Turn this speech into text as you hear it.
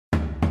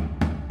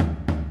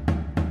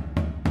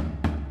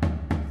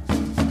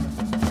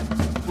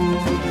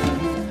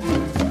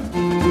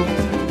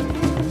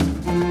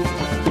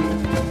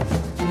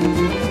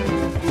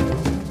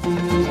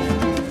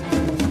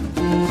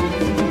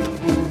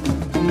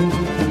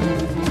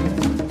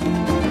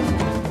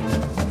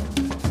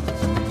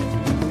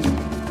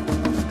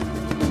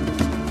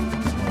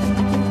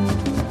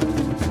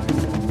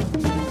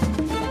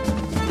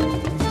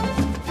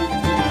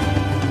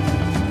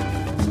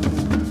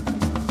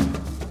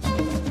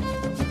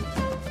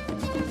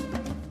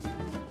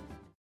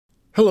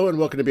Hello and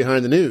welcome to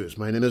Behind the News.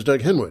 My name is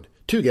Doug Henwood.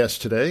 Two guests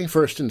today.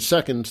 First and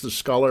second, the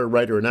scholar,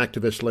 writer, and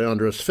activist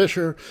Leandros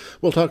Fischer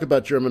will talk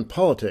about German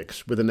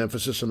politics with an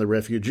emphasis on the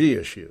refugee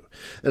issue.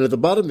 And at the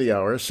bottom of the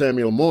hour,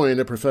 Samuel Moyn,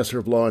 a professor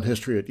of law and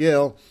history at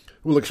Yale,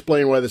 will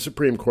explain why the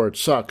Supreme Court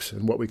sucks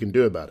and what we can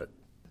do about it.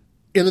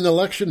 In an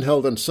election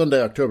held on Sunday,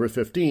 October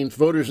 15th,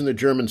 voters in the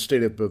German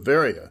state of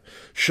Bavaria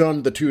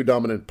shunned the two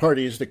dominant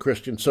parties, the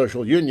Christian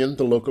Social Union,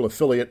 the local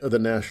affiliate of the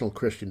National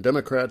Christian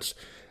Democrats,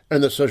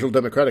 and the Social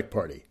Democratic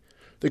Party.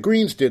 The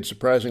Greens did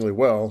surprisingly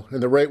well,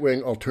 and the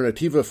right-wing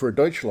Alternative für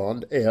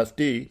Deutschland,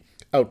 AfD,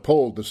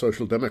 outpolled the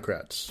Social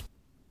Democrats.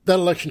 That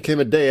election came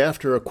a day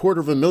after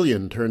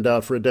 250,000 turned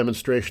out for a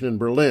demonstration in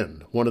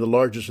Berlin, one of the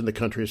largest in the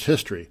country's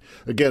history,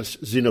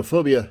 against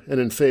xenophobia and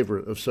in favor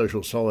of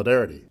social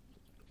solidarity.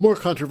 More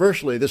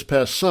controversially, this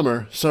past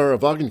summer, Sarah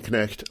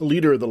Wagenknecht,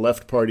 leader of the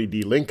left party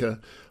Die Linke,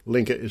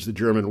 Linke is the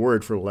German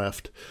word for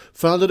left,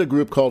 founded a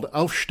group called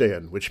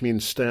Aufstehen, which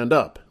means stand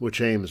up,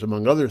 which aims,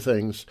 among other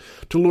things,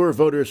 to lure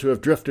voters who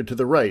have drifted to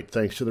the right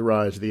thanks to the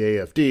rise of the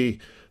AfD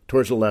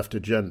towards a left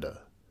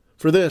agenda.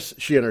 For this,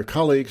 she and her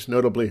colleagues,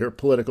 notably her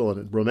political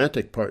and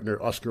romantic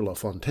partner Oscar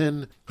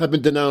Lafontaine, have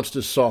been denounced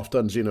as soft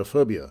on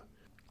xenophobia.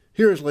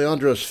 Here is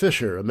Leandros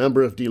Fischer, a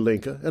member of Die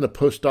Linke and a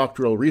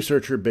postdoctoral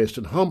researcher based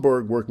in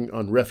Hamburg working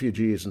on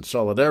refugees and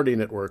solidarity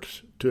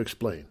networks, to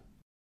explain.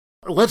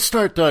 Let's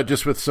start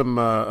just with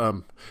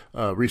some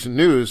recent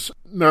news.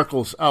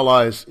 Merkel's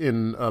allies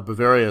in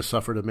Bavaria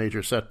suffered a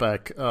major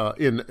setback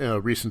in a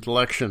recent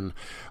election.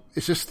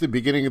 Is this the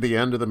beginning of the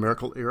end of the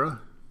Merkel era?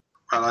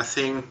 Well, I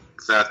think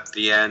that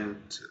the end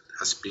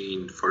has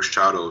been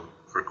foreshadowed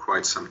for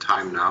quite some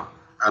time now.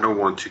 I don't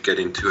want to get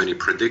into any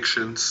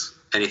predictions.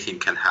 Anything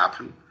can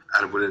happen.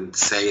 I wouldn't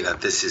say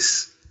that this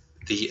is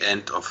the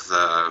end of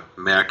the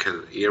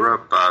Merkel era,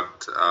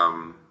 but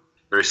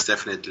there is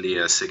definitely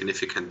a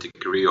significant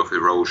degree of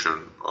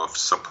erosion of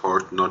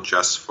support, not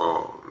just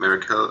for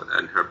Merkel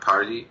and her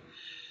party,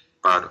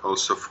 but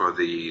also for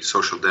the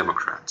Social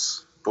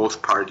Democrats.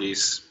 Both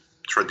parties,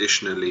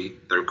 traditionally,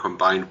 their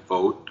combined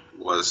vote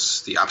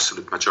was the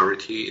absolute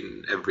majority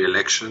in every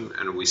election,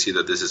 and we see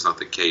that this is not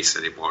the case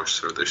anymore.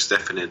 So this is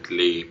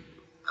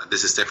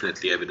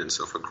definitely evidence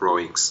of a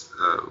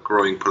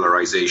growing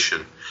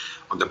polarization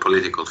on the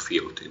political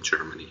field in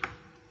Germany.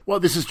 Well,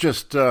 this is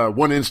just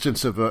one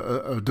instance of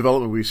a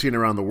development we've seen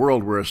around the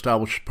world where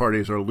established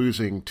parties are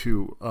losing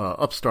to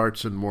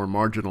upstarts and more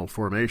marginal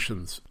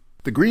formations.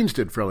 The Greens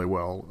did fairly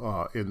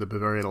well in the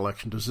Bavarian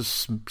election. Does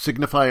this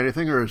signify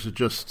anything, or is it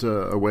just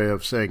a way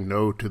of saying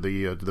no to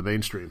the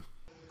mainstream?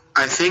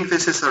 I think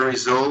this is a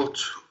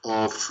result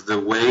of the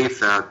way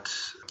that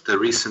the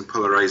recent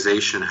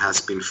polarization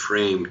has been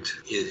framed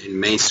in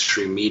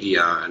mainstream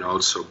media and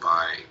also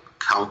by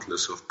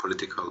countless of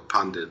political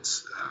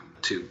pundits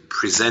to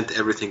present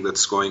everything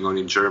that's going on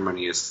in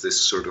Germany as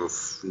this sort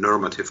of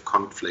normative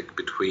conflict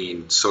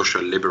between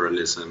social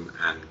liberalism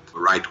and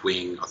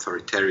right-wing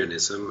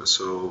authoritarianism.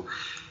 So,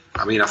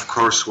 I mean, of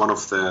course, one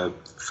of the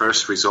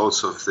first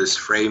results of this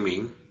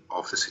framing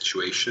of the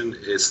situation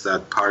is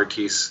that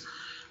parties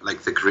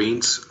like the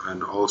Greens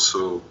and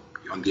also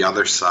on the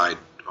other side,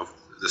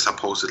 the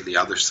supposedly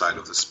other side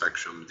of the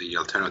spectrum, the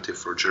Alternative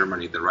for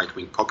Germany, the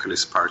right-wing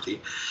populist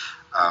party,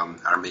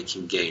 are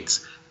making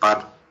gains.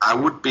 But I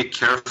would be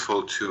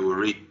careful to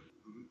read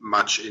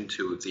much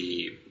into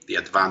the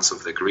advance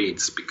of the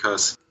Greens,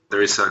 because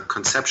there is a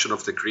conception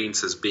of the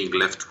Greens as being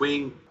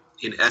left-wing.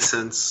 In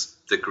essence,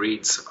 the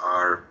Greens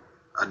are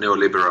a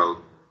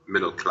neoliberal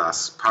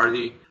middle-class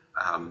party.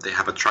 They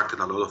have attracted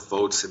a lot of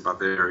votes in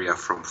Bavaria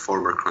from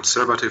former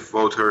conservative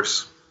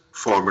voters,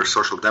 former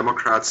social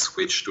democrats,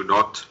 which do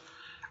not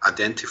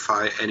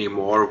identify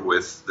anymore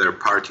with their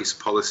party's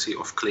policy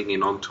of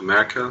clinging on to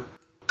Merkel.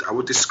 I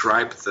would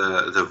describe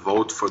the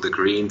vote for the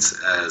Greens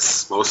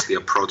as mostly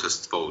a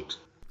protest vote.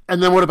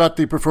 And then what about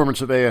the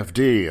performance of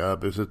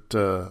AfD? Is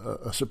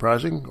it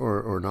surprising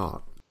or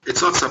not?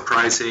 It's not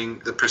surprising.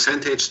 The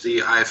percentage the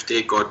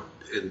AfD got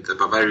in the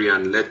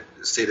Bavarian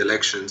state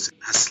elections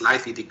has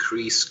slightly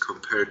decreased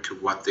compared to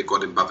what they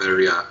got in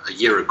Bavaria a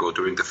year ago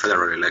during the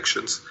federal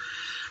elections.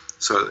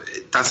 So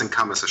it doesn't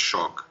come as a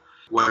shock.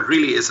 What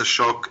really is a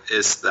shock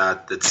is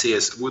that the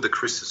CSU, the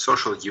Christian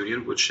Social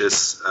Union, which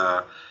is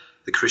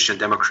the Christian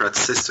Democrats'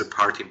 sister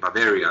party in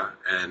Bavaria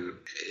and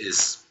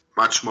is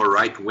much more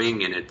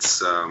right-wing in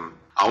its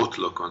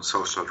outlook on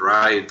social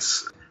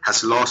rights,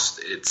 has lost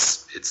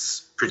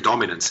its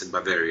predominance in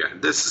Bavaria.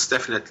 And this is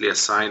definitely a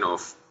sign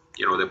of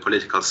the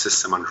political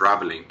system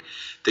unraveling.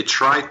 They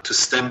tried to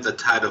stem the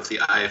tide of the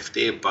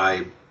AfD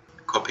by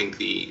copying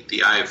the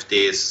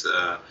AfD's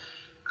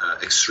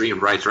extreme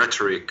right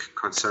rhetoric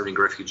concerning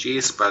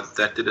refugees, but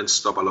that didn't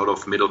stop a lot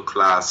of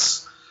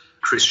middle-class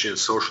Christian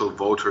social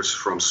voters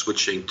from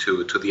switching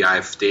to the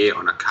AfD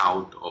on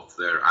account of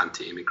their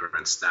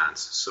anti-immigrant stance.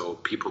 So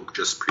people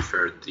just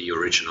preferred the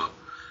original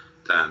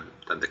than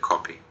the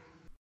copy.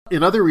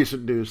 In other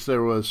recent news,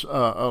 there was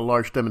a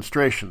large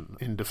demonstration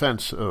in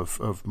defense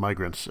of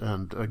migrants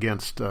and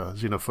against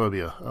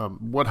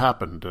xenophobia. What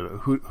happened?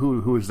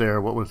 Who was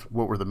there? What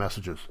were the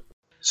messages?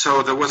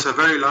 So there was a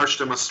very large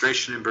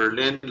demonstration in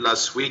Berlin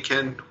last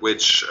weekend,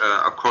 which,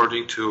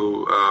 according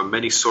to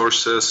many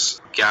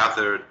sources,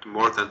 gathered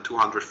more than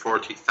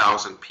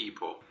 240,000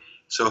 people.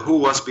 So who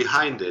was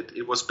behind it?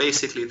 It was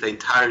basically the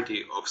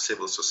entirety of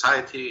civil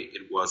society.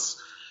 It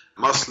was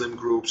Muslim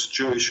groups,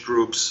 Jewish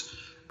groups,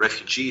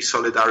 refugee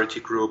solidarity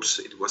groups.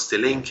 It was Die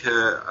Linke,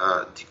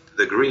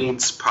 the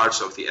Greens,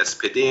 parts of the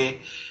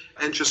SPD,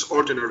 and just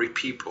ordinary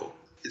people.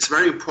 It's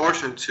very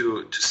important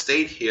to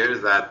state here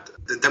that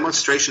the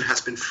demonstration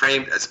has been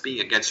framed as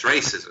being against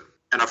racism.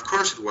 And of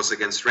course it was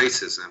against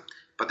racism,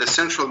 but the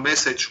central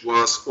message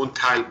was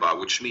unteilbar,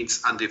 which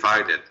means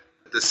undivided.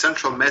 The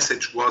central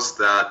message was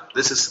that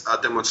this is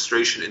a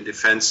demonstration in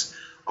defense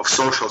of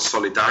social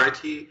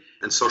solidarity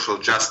and social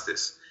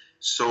justice.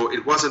 So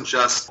it wasn't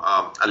just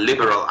a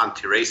liberal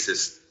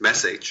anti-racist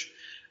message.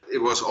 It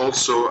was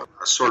also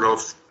a sort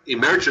of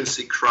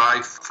emergency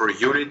cry for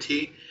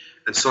unity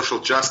and social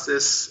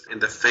justice in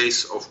the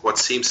face of what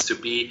seems to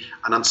be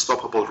an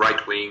unstoppable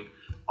right-wing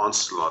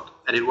onslaught.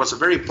 And it was a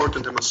very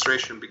important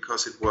demonstration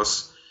because it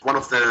was one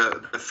of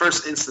the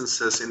first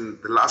instances in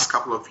the last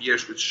couple of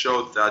years which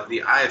showed that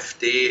the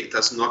AfD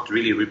does not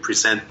really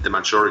represent the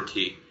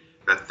majority,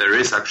 that there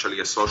is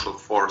actually a social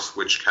force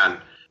which can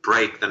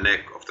break the neck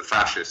of the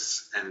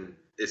fascists and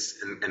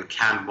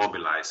can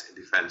mobilize in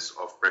defense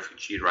of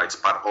refugee rights,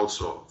 but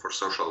also for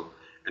social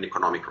and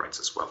economic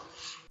rights as well.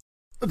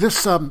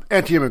 This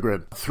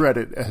anti-immigrant threat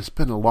has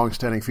been a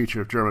long-standing feature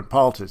of German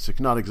politics.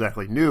 It's not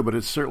exactly new, but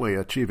it's certainly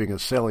achieving a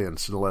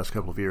salience in the last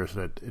couple of years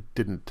that it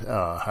didn't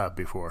have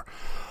before.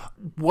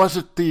 Was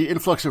it the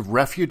influx of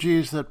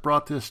refugees that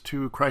brought this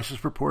to crisis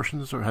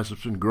proportions, or has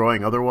it been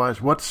growing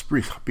otherwise? What's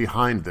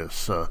behind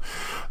this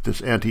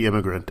this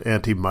anti-immigrant,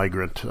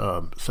 anti-migrant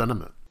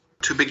sentiment?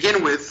 To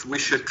begin with, we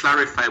should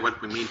clarify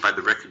what we mean by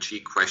the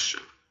refugee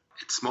question.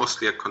 It's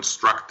mostly a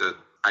constructed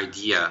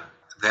idea.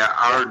 There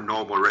are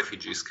no more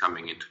refugees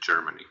coming into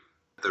Germany.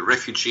 The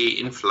refugee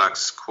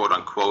influx, quote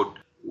unquote,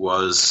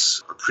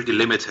 was a pretty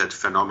limited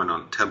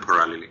phenomenon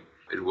temporarily.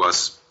 It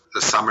was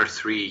the summer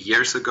 3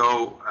 years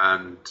ago,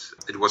 and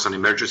it was an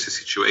emergency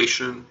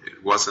situation.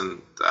 It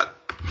wasn't that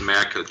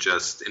Merkel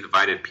just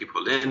invited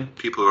people in.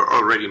 People were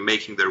already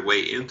making their way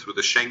in through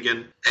the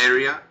Schengen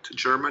area to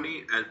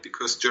Germany. And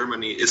because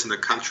Germany isn't a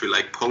country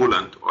like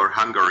Poland or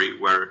Hungary,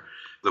 where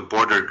the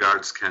border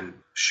guards can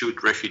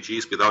shoot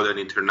refugees without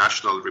any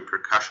international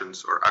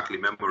repercussions or ugly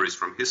memories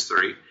from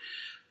history,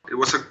 it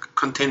was a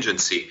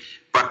contingency.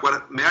 But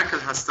what Merkel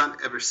has done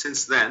ever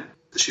since then,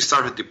 she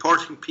started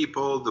deporting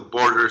people. The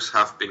borders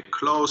have been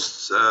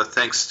closed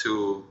thanks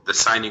to the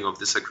signing of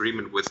this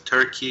agreement with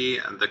Turkey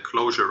and the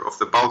closure of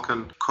the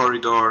Balkan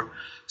corridor.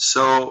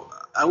 So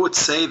I would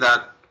say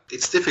that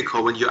it's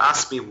difficult. When you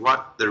ask me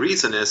what the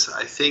reason is,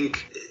 I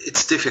think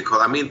it's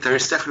difficult. I mean, there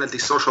is definitely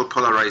social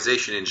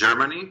polarization in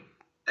Germany,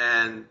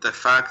 and the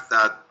fact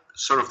that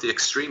sort of the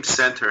extreme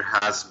center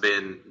has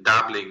been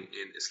dabbling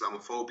in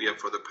Islamophobia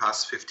for the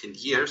past 15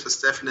 years has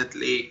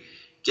definitely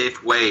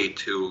gave way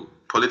to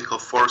political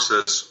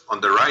forces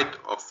on the right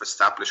of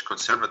established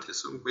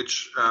conservatism,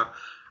 which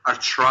are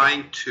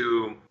trying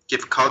to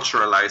give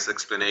culturalized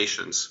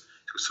explanations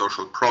to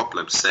social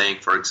problems, saying,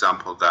 for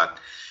example, that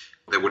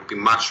there would be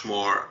much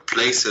more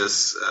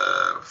places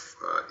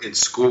in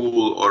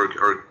school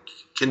or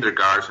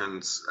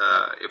kindergartens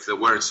if there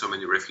weren't so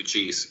many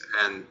refugees.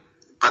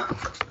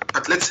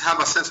 But let's have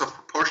a sense of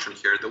proportion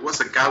here. There was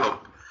a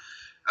Gallup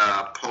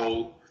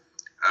poll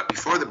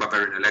before the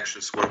Bavarian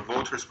elections where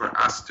voters were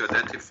asked to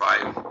identify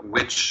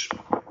which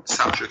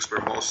subjects were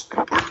most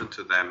important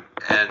to them.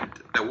 And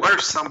there were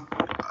some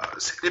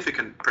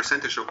significant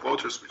percentage of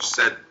voters which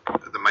said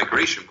the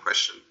migration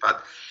question,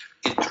 but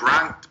it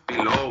ranked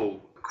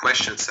below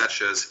questions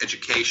such as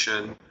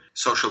education,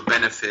 social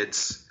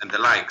benefits, and the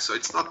like. So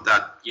it's not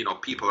that,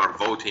 people are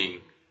voting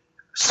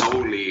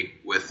solely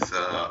with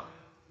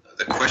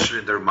the question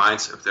in their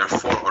minds if they're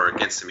for or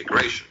against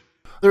immigration.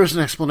 There is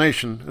an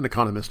explanation, an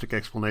economistic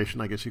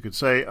explanation, I guess you could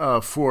say,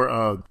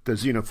 for the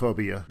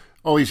xenophobia.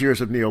 All these years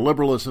of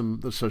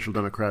neoliberalism, the Social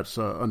Democrats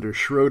under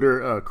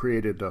Schroeder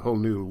created a whole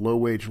new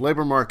low-wage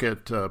labor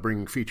market,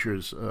 bringing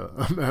features,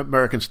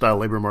 American-style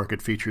labor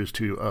market features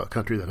to a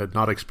country that had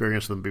not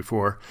experienced them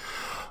before.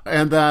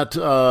 And that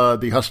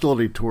the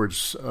hostility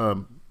towards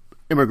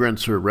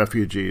immigrants or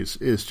refugees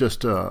is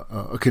just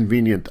a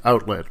convenient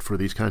outlet for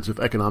these kinds of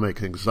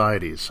economic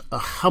anxieties.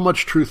 How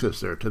much truth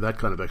is there to that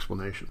kind of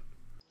explanation?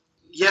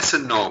 Yes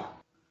and no.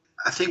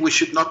 I think we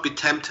should not be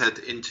tempted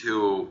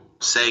into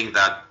saying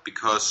that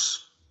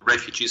because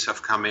refugees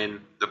have come in,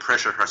 the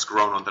pressure has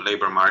grown on the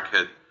labor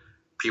market,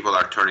 people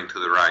are turning to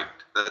the right.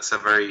 That's a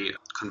very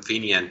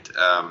convenient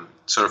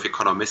sort of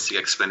economistic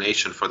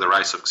explanation for the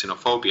rise of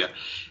xenophobia.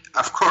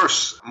 Of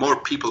course,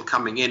 more people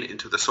coming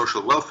into the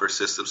social welfare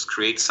systems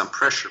creates some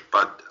pressure,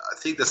 but I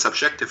think the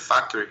subjective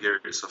factor here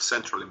is of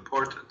central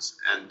importance.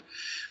 And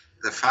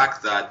the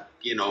fact that,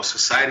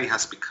 society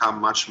has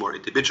become much more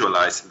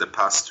individualized in the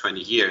past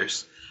 20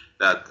 years,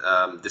 that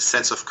the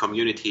sense of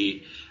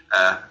community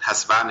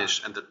has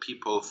vanished, and that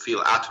people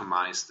feel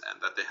atomized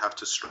and that they have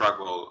to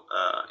struggle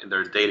in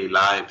their daily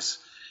lives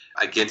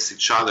against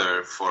each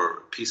other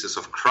for pieces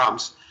of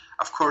crumbs.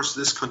 Of course,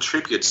 this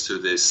contributes to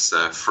this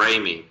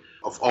framing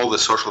of all the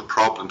social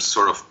problems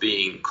sort of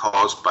being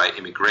caused by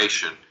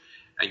immigration.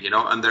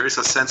 And there is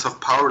a sense of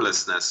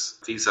powerlessness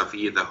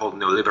vis-a-vis the whole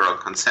neoliberal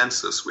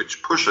consensus,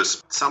 which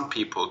pushes some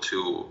people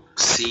to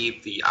see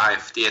the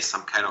AfD as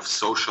some kind of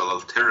social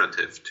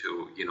alternative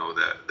to,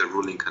 the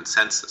ruling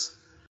consensus.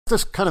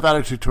 This kind of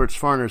attitude towards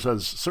foreigners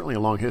has certainly a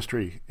long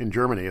history in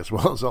Germany as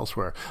well as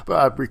elsewhere. But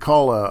I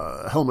recall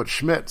Helmut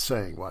Schmidt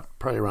saying,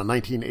 probably around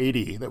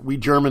 1980, that we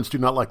Germans do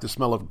not like the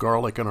smell of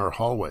garlic in our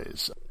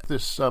hallways.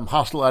 This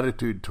hostile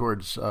attitude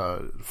towards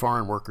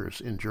foreign workers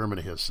in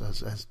Germany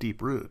has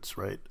deep roots,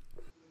 right?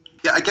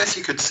 Yeah, I guess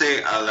you could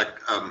say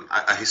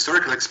a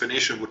historical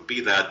explanation would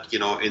be that,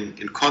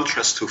 in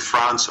contrast to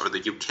France or the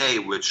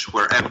UK, which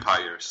were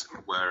empires,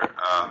 where,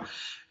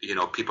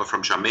 people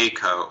from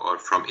Jamaica or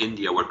from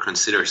India were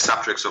considered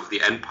subjects of the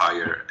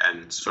empire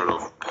and sort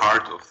of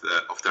part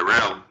of the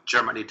realm,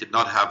 Germany did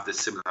not have this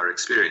similar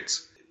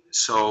experience.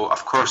 So,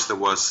 of course, there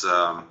was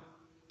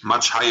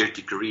much higher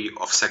degree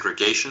of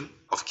segregation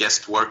of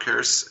guest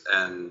workers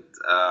and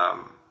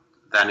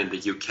than in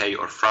the UK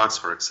or France,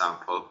 for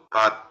example.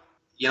 But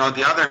on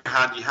the other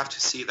hand, you have to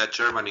see that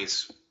Germany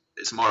is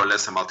more or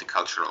less a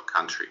multicultural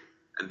country.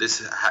 And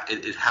this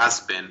it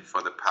has been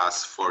for the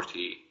past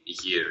 40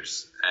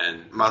 years.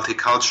 And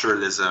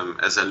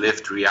multiculturalism as a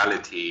lived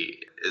reality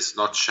is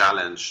not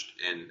challenged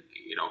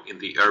in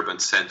the urban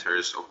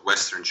centers of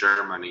Western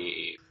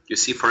Germany. You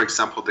see, for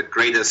example, the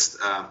greatest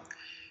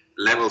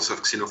levels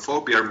of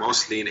xenophobia are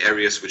mostly in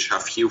areas which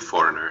have few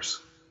foreigners.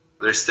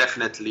 There's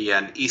definitely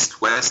an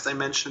east-west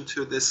dimension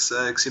to this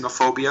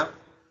xenophobia.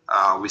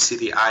 We see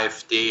the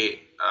AfD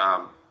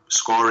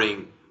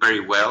scoring very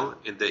well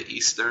in the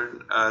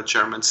eastern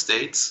German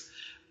states,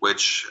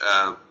 which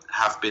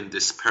have been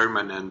this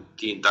permanent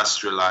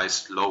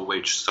deindustrialized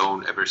low-wage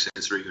zone ever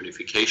since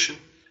reunification.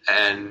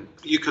 And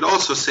you could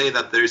also say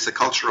that there is a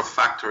cultural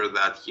factor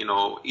that,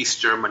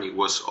 East Germany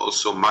was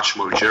also much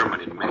more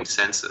German in many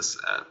senses.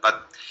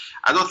 But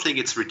I don't think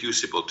it's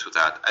reducible to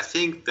that. I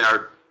think there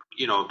are,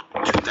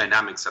 two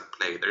dynamics at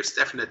play. There's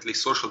definitely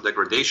social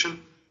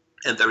degradation,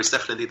 and there is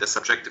definitely the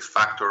subjective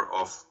factor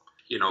of,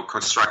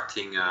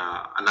 constructing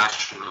a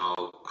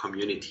national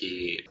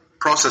community,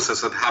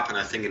 processes that happen,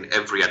 I think, in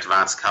every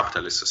advanced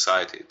capitalist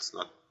society. It's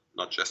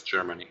not just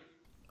Germany.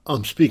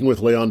 I'm speaking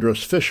with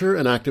Leandros Fischer,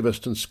 an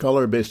activist and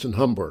scholar based in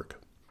Hamburg.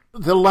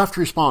 The left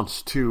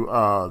response to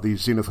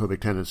these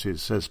xenophobic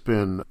tendencies has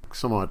been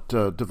somewhat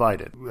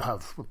divided. You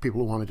have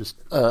people who want to just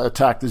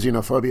attack the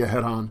xenophobia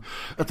head on.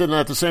 But then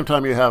at the same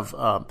time, you have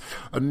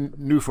a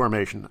new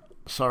formation,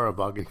 Sarah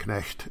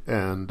Wagenknecht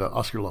and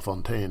Oscar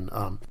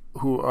Lafontaine,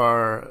 who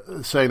are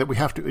saying that we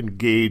have to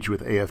engage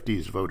with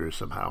AfD's voters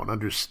somehow and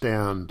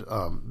understand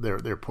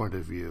their point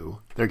of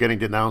view. They're getting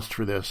denounced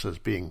for this as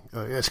being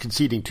as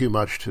conceding too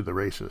much to the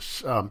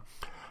racists.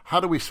 How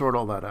do we sort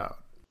all that out?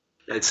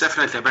 It's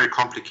definitely a very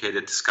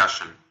complicated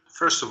discussion.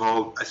 First of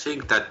all, I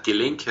think that Die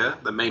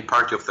Linke, the main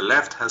party of the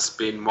left, has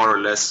been more or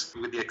less,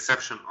 with the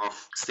exception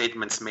of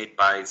statements made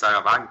by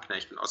Sarah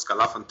Wagenknecht and Oscar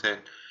Lafontaine,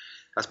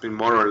 has been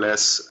more or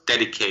less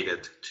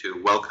dedicated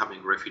to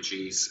welcoming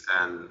refugees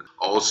and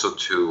also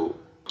to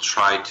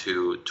try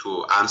to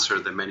answer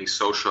the many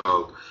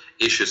social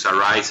issues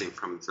arising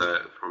from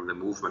the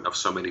movement of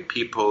so many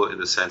people, in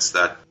the sense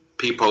that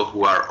people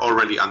who are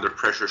already under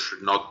pressure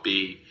should not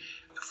be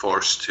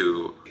forced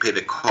to pay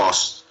the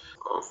cost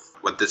of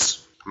what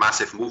this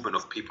massive movement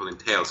of people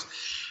entails.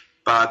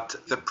 But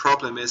the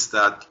problem is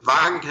that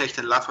Wagenknecht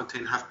and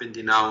Lafontaine have been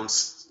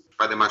denounced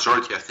by the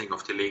majority, I think,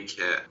 of Die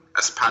Linke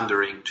as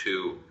pandering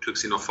to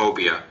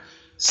xenophobia.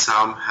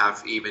 Some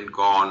have even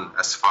gone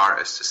as far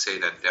as to say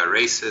that they are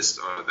racist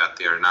or that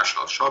they are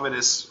national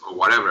chauvinists or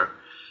whatever.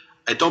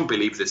 I don't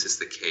believe this is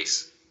the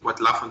case. What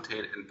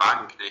Lafontaine and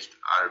Wagenknecht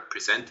are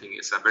presenting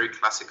is a very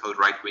classical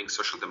right-wing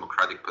social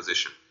democratic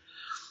position.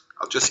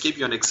 I'll just give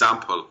you an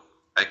example.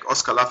 Like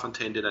Oscar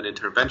Lafontaine did an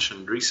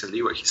intervention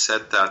recently where he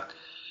said that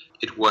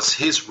it was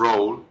his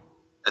role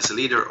as a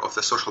leader of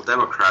the Social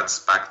Democrats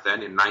back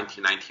then in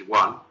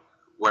 1991,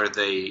 where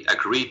they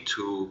agreed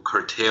to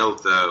curtail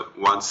the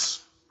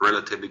once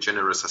relatively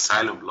generous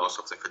asylum laws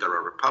of the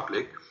Federal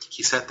Republic.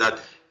 He said that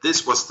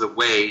this was the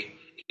way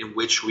in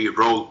which we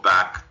rolled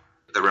back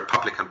the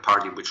Republican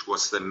Party, which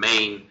was the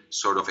main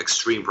sort of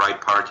extreme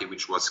right party,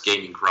 which was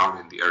gaining ground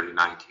in the early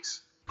 90s.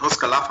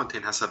 Oscar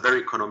Lafontaine has a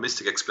very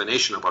economistic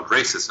explanation about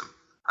racism.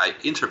 I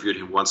interviewed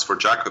him once for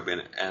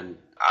Jacobin and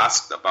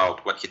asked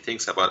about what he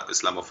thinks about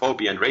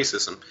Islamophobia and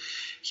racism.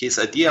 His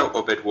idea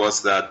of it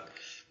was that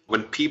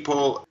when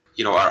people,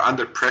 are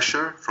under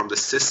pressure from the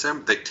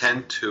system, they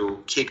tend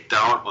to kick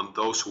down on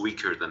those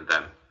weaker than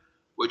them,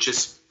 which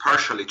is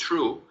partially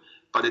true,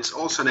 but it's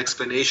also an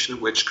explanation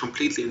which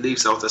completely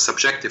leaves out the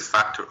subjective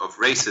factor of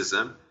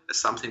racism as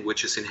something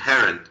which is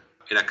inherent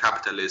in a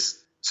capitalist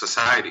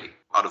society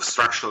out of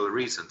structural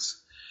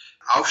reasons.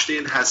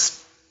 Aufstehen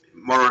has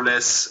more or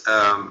less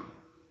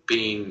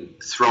being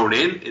thrown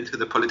into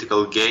the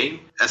political game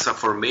as a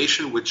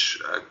formation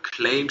which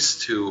claims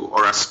to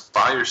or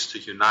aspires to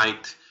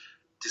unite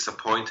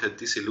disappointed,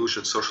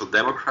 disillusioned Social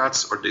Democrats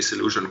or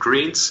disillusioned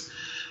Greens.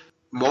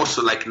 Most,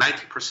 like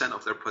 90%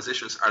 of their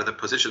positions are the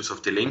positions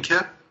of Die Linke.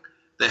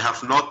 They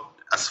have not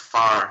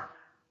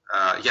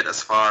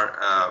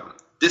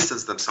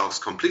distanced themselves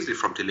completely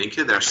from Die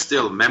Linke. They're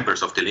still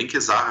members of Die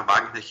Linke. Sarah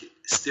Wagenknecht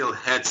still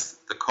heads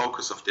the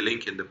caucus of Die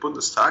Linke in the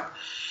Bundestag.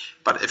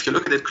 But if you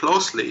look at it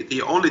closely,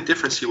 the only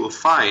difference you will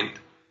find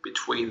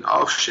between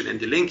Aufstehen and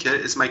Die Linke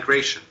is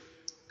migration.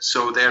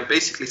 So they're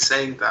basically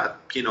saying that,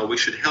 we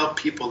should help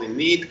people in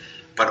need,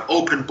 but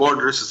open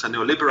borders is a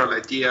neoliberal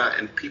idea,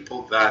 and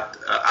people that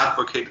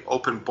advocate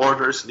open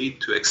borders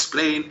need to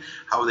explain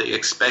how they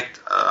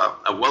expect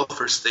a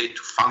welfare state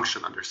to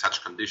function under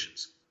such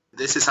conditions.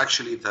 This is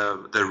actually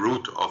the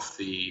root of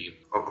the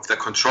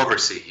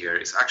controversy here.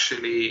 It's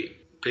actually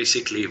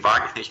basically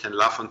Wagenknecht and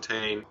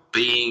Lafontaine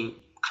being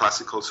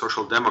classical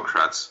social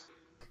democrats.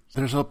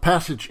 There's a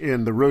passage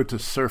in The Road to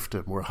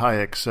Serfdom where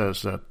Hayek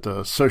says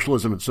that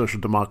socialism and social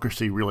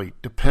democracy really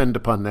depend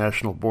upon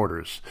national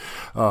borders.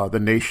 The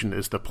nation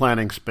is the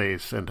planning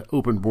space, and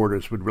open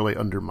borders would really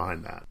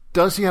undermine that.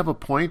 Does he have a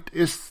point?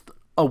 Is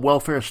a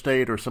welfare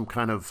state or some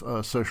kind of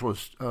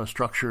socialist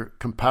structure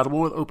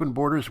compatible with open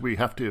borders? We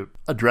have to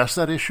address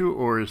that issue,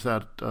 or is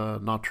that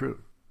not true?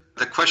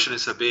 The question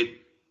is a bit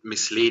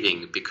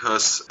misleading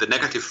because the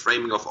negative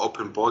framing of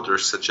open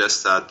borders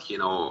suggests that,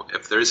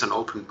 if there is an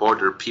open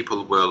border,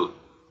 people will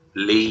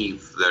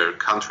leave their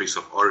countries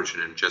of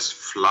origin and just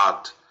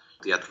flood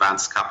the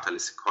advanced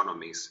capitalist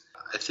economies.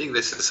 I think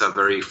this is a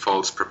very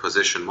false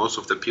proposition. Most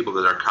of the people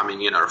that are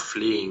coming in are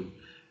fleeing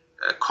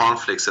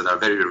conflicts that are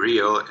very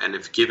real, and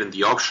if given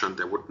the option,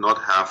 they would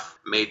not have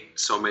made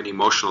so many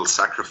emotional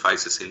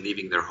sacrifices in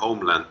leaving their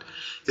homeland.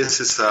 This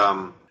is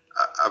a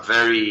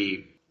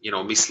very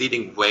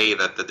misleading way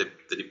that the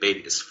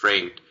debate is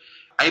framed.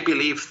 I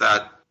believe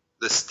that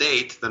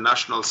the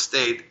national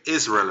state,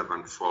 is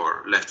relevant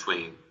for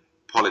left-wing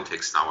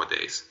politics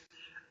nowadays.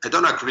 I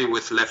don't agree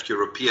with left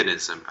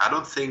Europeanism. I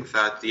don't think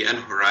that the end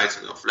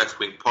horizon of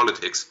left-wing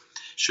politics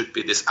should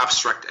be this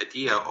abstract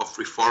idea of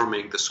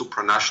reforming the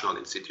supranational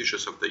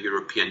institutions of the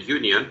European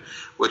Union,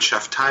 which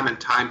have time and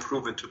time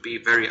proven to be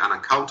very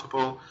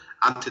unaccountable,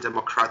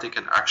 anti-democratic,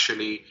 and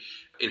actually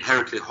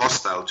inherently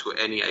hostile to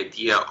any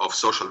idea of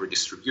social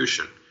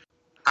redistribution.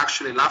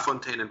 Actually,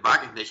 Lafontaine and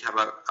Wagenknecht have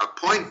a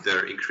point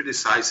there in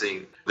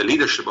criticizing the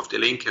leadership of Die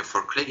Linke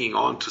for clinging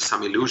on to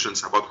some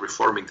illusions about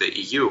reforming the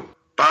EU.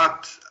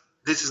 But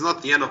this is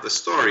not the end of the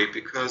story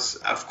because,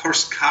 of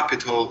course,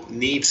 capital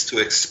needs to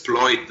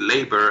exploit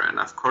labor, and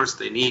of course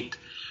they need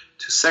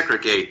to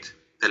segregate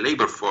the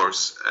labor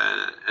force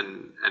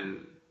and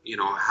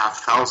have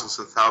thousands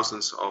and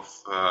thousands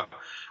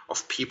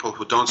of people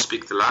who don't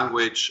speak the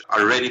language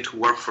are ready to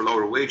work for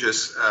lower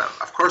wages.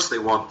 Of course, they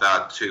want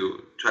that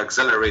to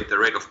accelerate the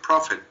rate of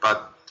profit.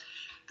 But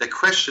the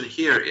question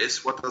here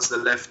is, what does the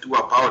left do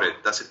about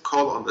it? Does it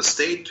call on the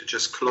state to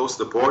just close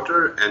the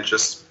border and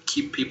just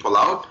keep people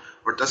out?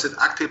 Or does it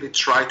actively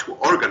try to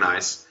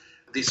organize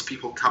these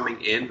people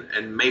coming in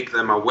and make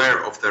them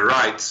aware of their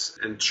rights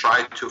and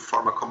try to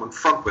form a common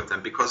front with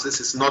them? Because this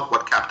is not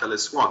what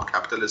capitalists want.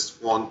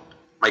 Capitalists want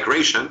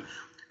migration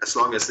as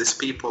long as these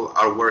people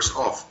are worse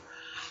off.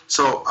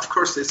 So, of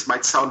course, this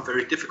might sound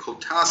very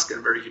difficult task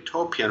and very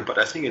utopian, but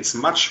I think it's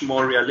much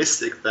more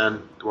realistic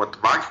than what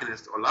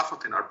Wagenknecht or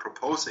Lafontaine are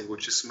proposing,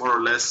 which is more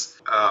or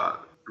less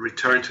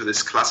return to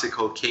this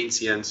classical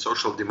Keynesian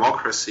social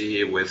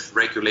democracy with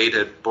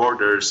regulated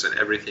borders and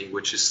everything,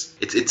 which is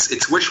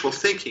it's wishful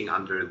thinking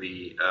under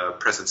the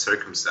present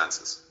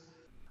circumstances.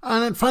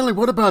 And then finally,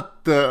 what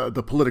about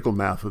the political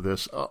math of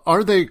this?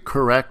 Are they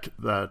correct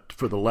that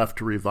for the left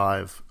to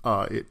revive,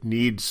 it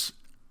needs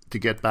to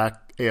get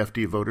back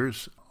AfD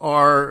voters?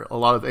 Are a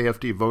lot of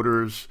AfD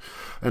voters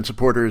and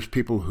supporters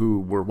people who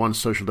were once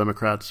Social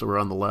Democrats that were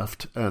on the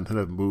left and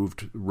have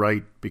moved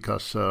right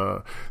because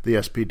the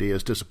SPD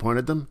has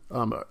disappointed them?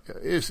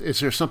 Is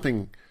there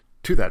something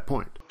to that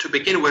point? To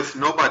begin with,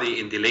 nobody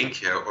in Die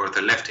Linke or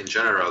the left in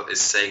general is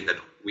saying that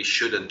we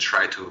shouldn't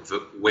try to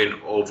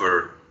win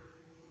over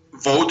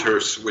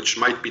voters which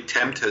might be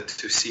tempted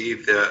to see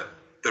the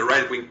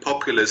right-wing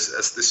populists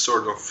as this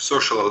sort of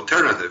social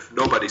alternative.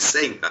 Nobody's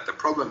saying that. The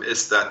problem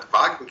is that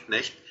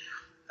Wagenknecht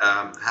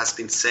has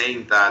been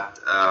saying that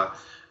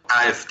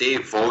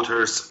AfD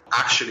voters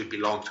actually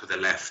belong to the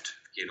left,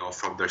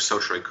 from their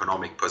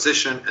socioeconomic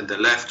position, and the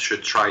left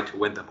should try to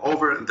win them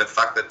over, and the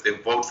fact that they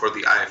vote for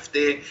the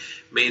AfD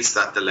means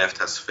that the left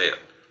has failed.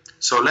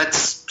 So let's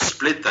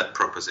split that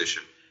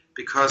proposition,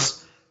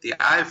 because the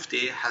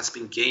AfD has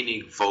been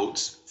gaining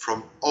votes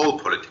from all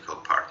political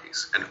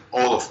parties and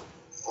all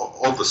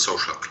the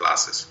social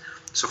classes.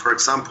 So, for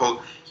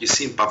example, you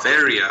see in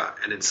Bavaria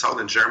and in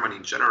southern Germany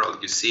in general,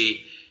 you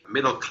see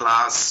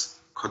middle-class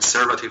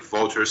conservative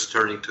voters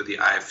turning to the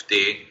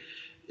AfD.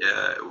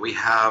 We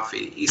have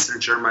in Eastern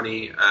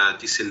Germany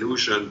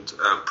disillusioned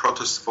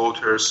protest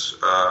voters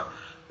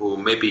who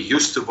maybe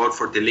used to vote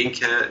for Die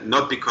Linke,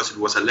 not because it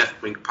was a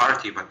left-wing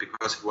party, but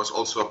because it was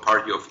also a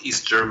party of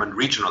East German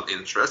regional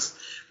interest.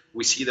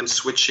 We see them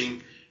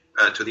switching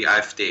to the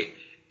AfD.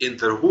 In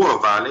the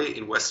Ruhr Valley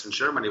in Western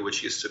Germany,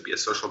 which used to be a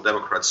social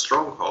democrat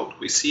stronghold,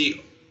 we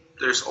see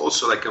there's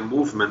also like a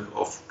movement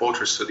of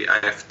voters to the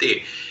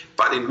AfD.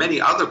 But in many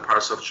other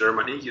parts of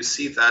Germany, you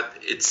see that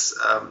it's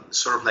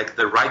sort of like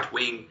the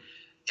right-wing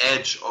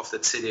edge of the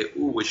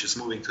CDU, which is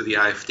moving to the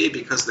AfD,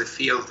 because they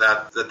feel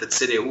that the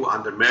CDU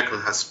under Merkel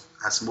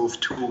has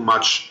moved too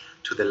much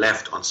to the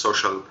left on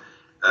social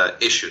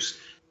issues.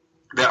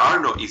 There are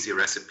no easy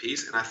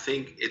recipes, and I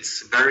think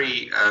it's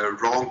very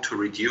wrong to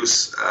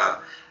reduce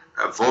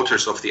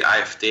voters of the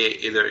AfD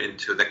either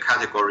into the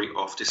category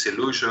of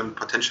disillusioned,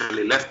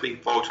 potentially left-wing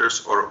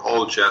voters, or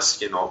all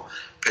just,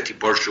 petty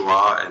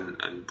bourgeois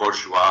and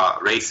bourgeois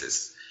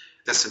racists.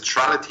 The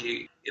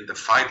centrality in the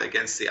fight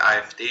against the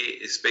AfD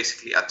is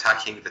basically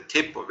attacking the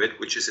tip of it,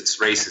 which is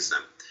its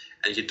racism.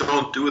 And you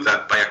don't do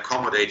that by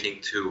accommodating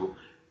to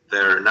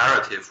their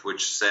narrative,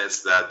 which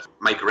says that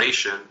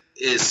migration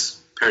is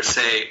per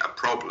se a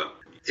problem.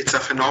 It's a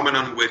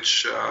phenomenon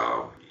which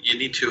you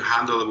need to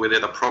handle with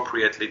it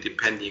appropriately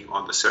depending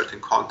on the certain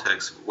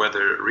context,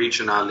 whether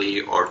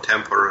regionally or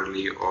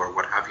temporarily or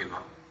what have you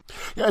not.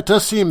 Yeah, it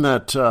does seem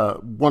that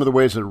one of the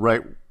ways that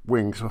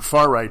right-wing,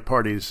 far-right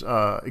parties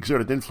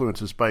exerted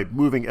influence is by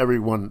moving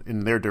everyone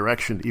in their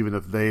direction, even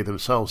if they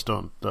themselves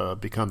don't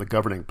become the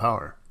governing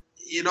power.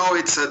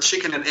 It's a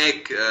chicken and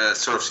egg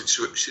sort of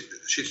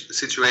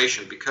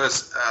situation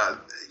because,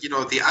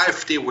 the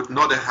AfD would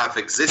not have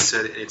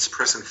existed in its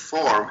present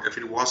form if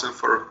it wasn't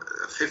for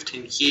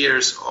 15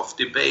 years of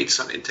debates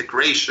on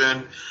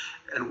integration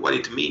and what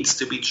it means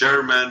to be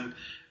German,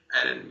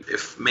 and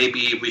if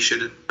maybe we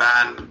should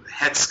ban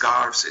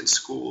headscarves in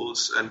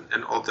schools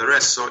and all the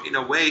rest. So in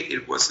a way,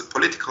 it was the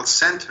political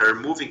center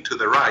moving to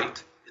the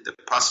right in the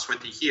past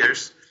 20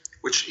 years,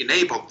 which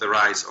enabled the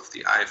rise of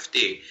the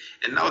AfD.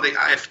 And now the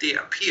AfD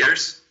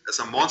appears as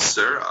a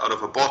monster out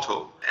of a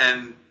bottle.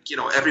 And,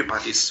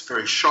 everybody's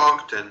very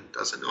shocked and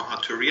doesn't know how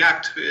to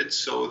react to it.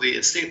 So the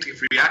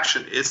instinctive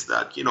reaction is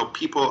that,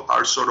 people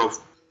are sort of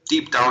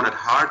deep down at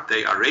heart,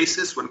 they are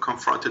racist when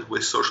confronted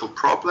with social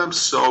problems.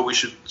 So we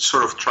should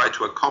sort of try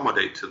to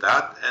accommodate to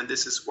that. And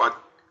this is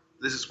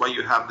why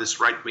you have this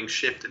right-wing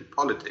shift in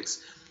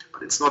politics.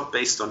 But it's not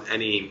based on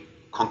any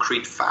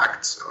concrete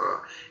facts.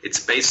 It's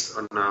based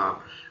on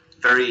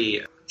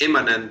very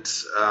immanent,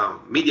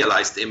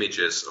 medialized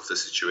images of the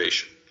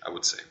situation, I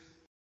would say.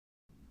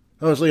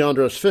 That was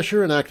Leandros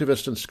Fischer, an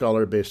activist and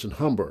scholar based in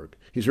Hamburg.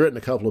 He's written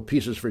a couple of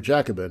pieces for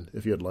Jacobin,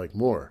 if you'd like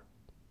more.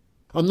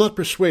 I'm not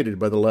persuaded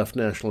by the left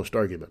nationalist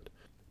argument.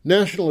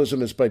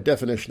 Nationalism is by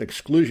definition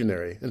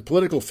exclusionary, and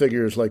political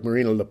figures like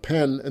Marine Le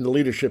Pen and the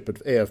leadership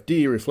of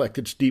AfD reflect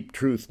its deep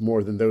truth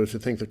more than those who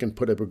think they can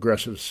put a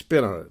progressive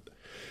spin on it.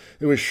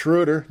 It was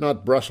Schröder,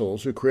 not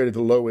Brussels, who created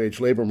the low-wage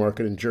labor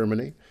market in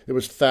Germany. It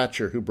was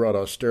Thatcher who brought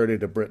austerity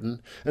to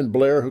Britain, and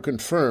Blair who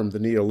confirmed the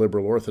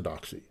neoliberal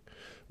orthodoxy.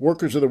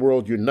 Workers of the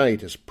world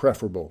unite is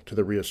preferable to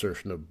the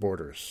reassertion of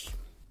borders.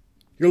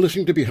 You're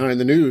listening to Behind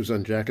the News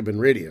on Jacobin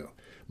Radio.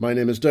 My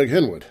name is Doug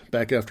Henwood,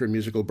 back after a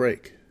musical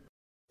break.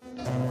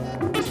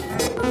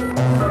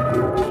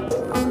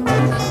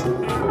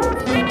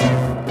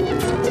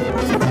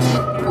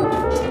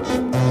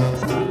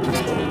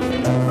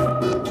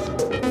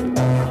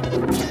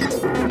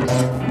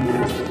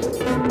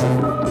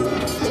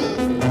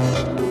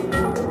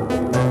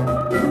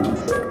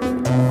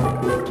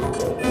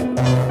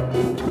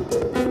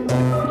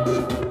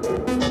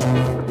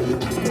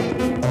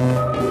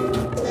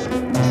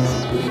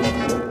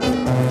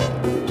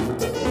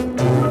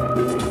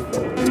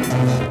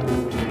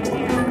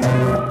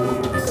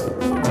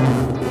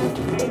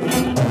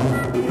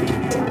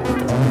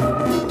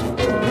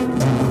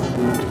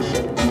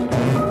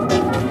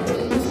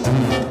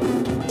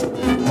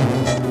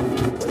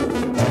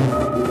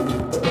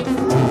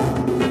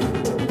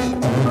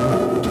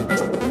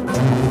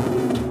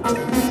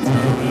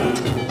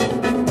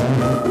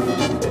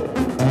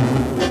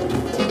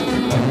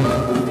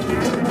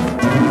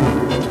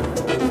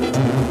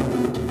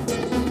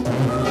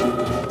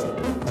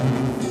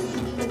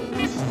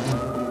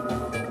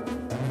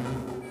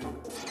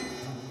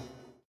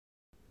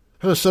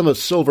 Some of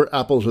Silver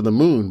Apples of the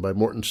Moon by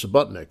Morton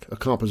Subotnick, a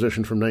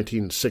composition from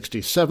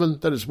 1967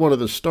 that is one of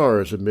the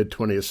stars of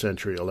mid-20th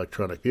century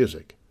electronic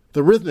music.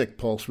 The rhythmic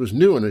pulse was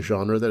new in a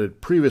genre that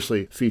had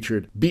previously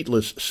featured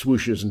beatless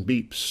swooshes and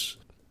beeps.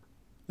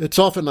 It's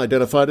often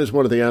identified as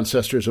one of the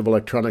ancestors of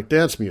electronic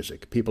dance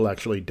music. People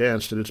actually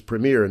danced at its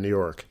premiere in New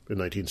York in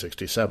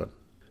 1967.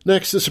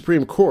 Next, the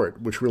Supreme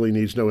Court, which really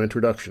needs no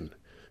introduction.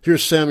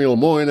 Here's Samuel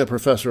Moyn, a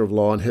professor of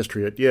law and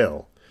history at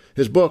Yale.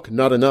 His book,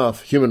 Not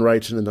Enough, Human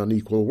Rights in an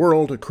Unequal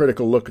World, a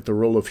critical look at the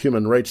role of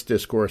human rights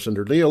discourse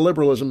under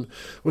neoliberalism,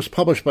 was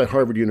published by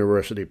Harvard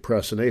University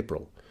Press in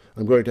April.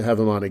 I'm going to have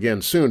him on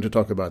again soon to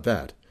talk about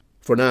that.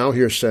 For now,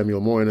 here's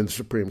Samuel Moyn in the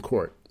Supreme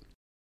Court.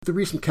 The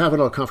recent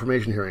Kavanaugh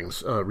confirmation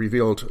hearings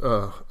revealed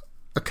a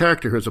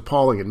character who is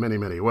appalling in many,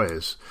 many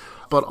ways.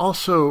 but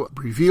also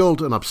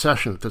revealed an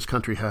obsession that this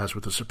country has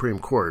with the Supreme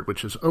Court,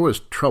 which has always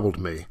troubled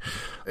me.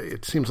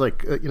 It seems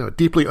like a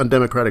deeply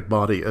undemocratic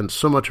body, and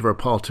so much of our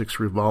politics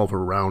revolve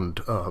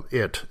around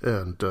it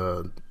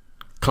and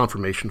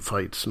confirmation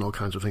fights and all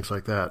kinds of things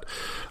like that.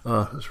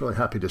 I was really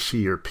happy to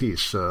see your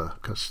piece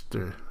because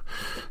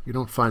you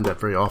don't find that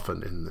very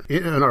often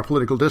in our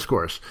political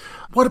discourse.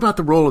 What about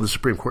the role of the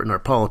Supreme Court in our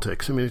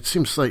politics? I mean, it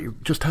seems like you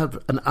just have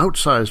an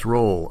outsized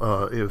role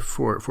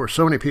for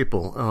so many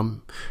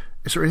people.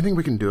 Is there anything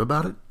we can do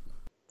about it?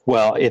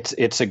 Well,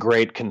 it's a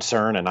great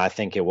concern, and I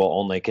think it will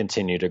only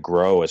continue to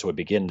grow as we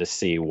begin to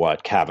see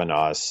what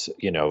Kavanaugh's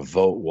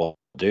vote will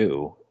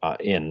do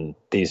in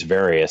these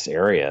various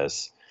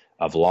areas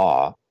of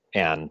law.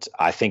 And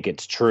I think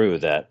it's true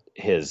that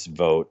his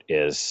vote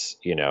is,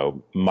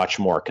 much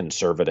more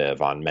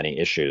conservative on many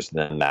issues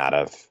than that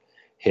of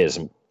his,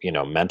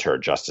 mentor,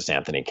 Justice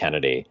Anthony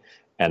Kennedy.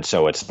 And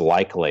so it's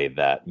likely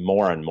that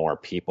more and more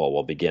people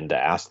will begin to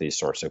ask these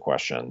sorts of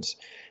questions.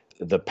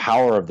 The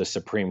power of the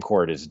Supreme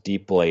Court is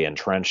deeply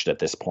entrenched at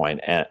this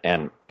point,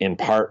 and in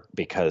part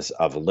because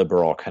of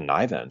liberal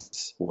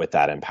connivance with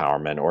that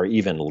empowerment or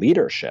even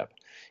leadership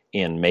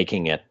in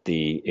making it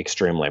the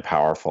extremely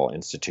powerful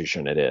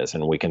institution it is.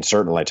 And we can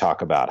certainly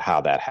talk about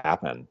how that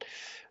happened.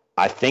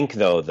 I think,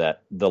 though,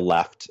 that the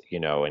left,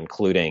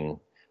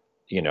 including,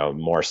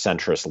 more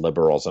centrist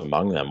liberals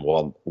among them,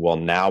 will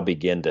now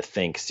begin to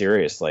think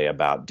seriously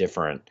about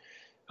different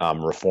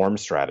reform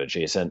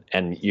strategies.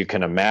 And you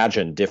can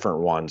imagine different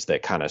ones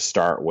that kind of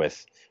start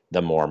with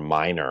the more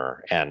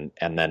minor and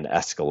then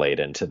escalate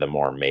into the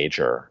more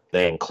major.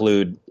 They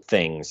include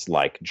things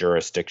like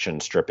jurisdiction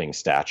stripping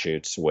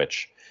statutes,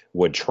 which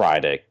would try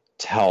to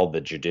tell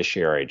the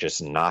judiciary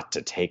just not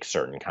to take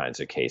certain kinds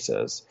of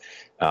cases.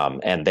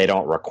 And they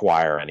don't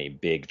require any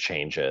big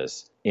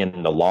changes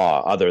in the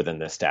law other than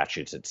the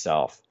statutes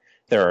itself.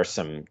 There are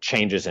some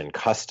changes in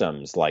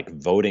customs like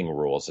voting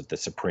rules at the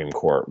Supreme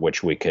Court,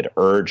 which we could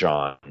urge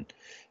on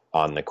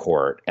the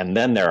court. And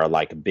then there are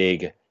like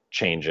big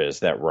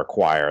changes that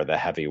require the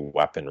heavy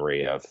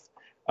weaponry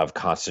of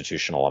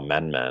constitutional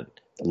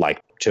amendment,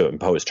 like to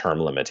impose term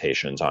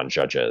limitations on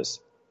judges.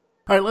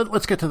 All right,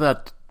 let's get to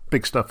that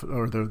big stuff,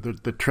 or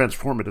the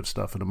transformative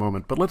stuff in a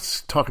moment, but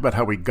let's talk about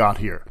how we got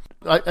here.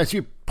 As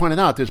you pointed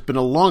out, there's been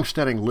a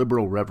long-standing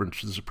liberal reverence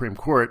to the Supreme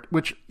Court,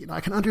 which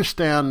I can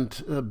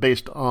understand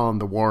based on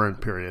the Warren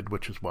period,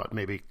 which is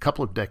maybe a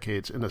couple of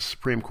decades in the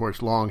Supreme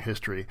Court's long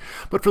history.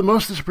 But for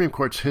most of the Supreme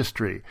Court's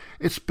history,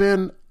 it's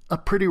been a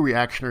pretty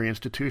reactionary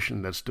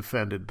institution that's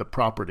defended the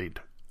propertied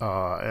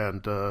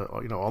and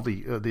all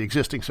the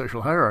existing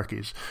social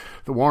hierarchies.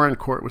 The Warren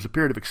Court was a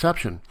period of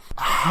exception.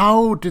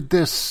 How did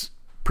this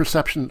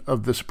perception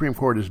of the Supreme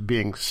Court as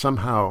being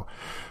somehow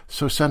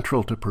so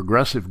central to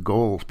progressive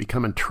goals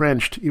become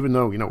entrenched, even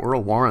though,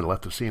 Earl Warren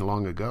left the scene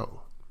long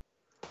ago?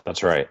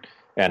 That's right.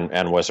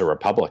 And was a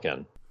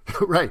Republican.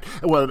 Right.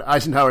 Well,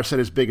 Eisenhower said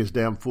his biggest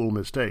damn fool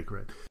mistake,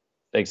 right?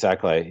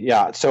 Exactly.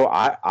 Yeah. So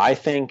I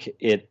think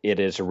it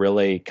is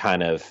really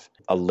kind of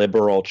a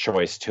liberal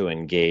choice to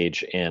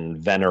engage in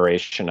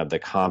veneration of the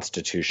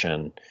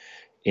Constitution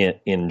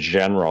in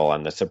general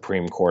and the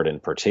Supreme Court in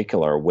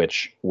particular,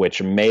 which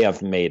may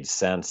have made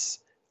sense,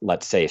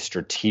 let's say,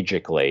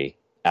 strategically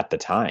at the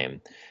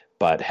time,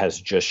 but has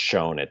just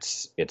shown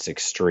its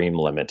extreme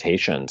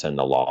limitations in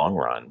the long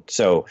run.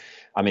 So,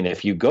 I mean,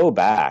 if you go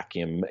back,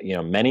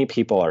 many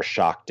people are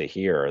shocked to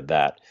hear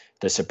that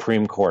the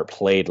Supreme Court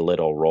played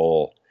little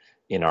role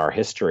in our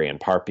history, in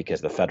part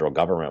because the federal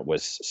government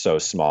was so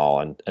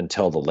small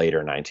until the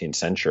later 19th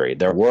century.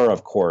 There were,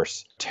 of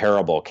course,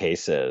 terrible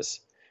cases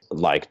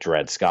like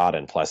Dred Scott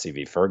and Plessy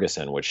v.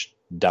 Ferguson, which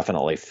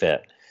definitely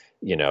fit,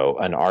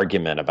 an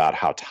argument about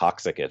how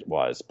toxic it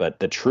was. But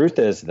the truth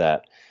is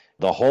that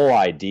the whole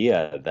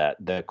idea that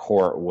the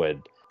court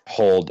would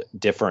hold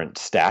different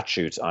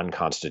statutes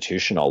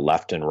unconstitutional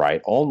left and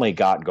right only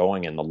got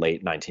going in the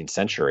late 19th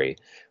century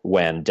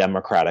when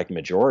Democratic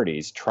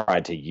majorities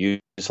tried to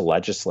use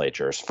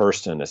legislatures,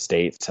 first in the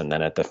states and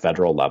then at the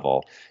federal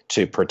level,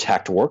 to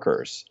protect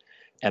workers.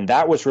 And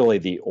that was really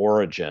the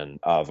origin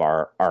of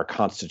our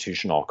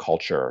constitutional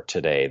culture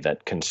today,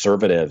 that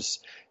conservatives,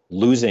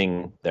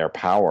 losing their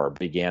power,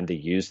 began to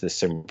use the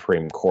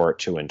Supreme Court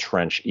to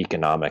entrench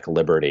economic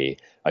liberty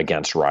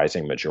against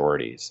rising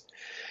majorities.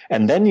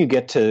 And then you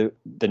get to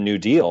the New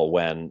Deal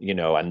when,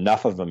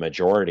 enough of a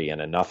majority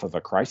and enough of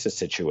a crisis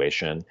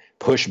situation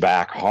pushed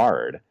back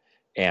hard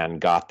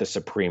and got the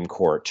Supreme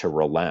Court to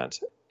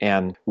relent.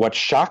 And what's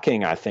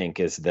shocking, I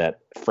think, is that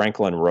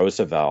Franklin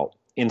Roosevelt,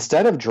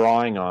 instead of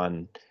drawing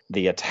on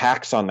the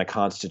attacks on the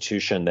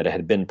Constitution that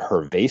had been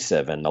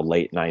pervasive in the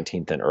late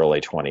 19th and early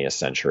 20th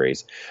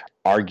centuries,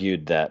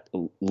 argued that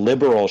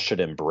liberals should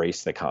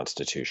embrace the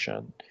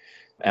Constitution.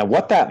 And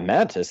what that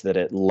meant is that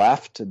it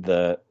left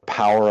the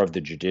power of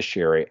the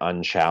judiciary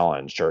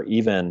unchallenged or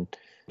even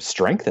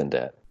strengthened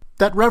it.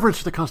 That reverence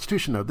to the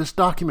Constitution, though, this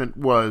document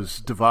was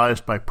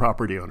devised by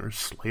property owners,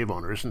 slave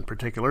owners in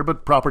particular,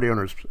 but property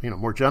owners,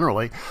 more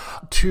generally,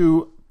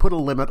 to put a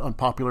limit on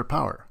popular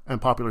power and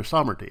popular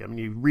sovereignty. I mean,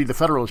 you read the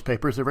Federalist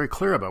Papers, they're very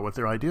clear about what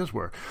their ideas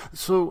were.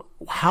 So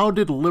how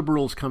did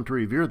liberals come to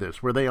revere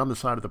this? Were they on the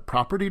side of the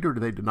propertied, or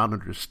did they not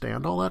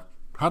understand all that?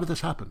 How did this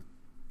happen?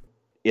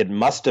 It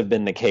must have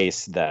been the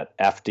case that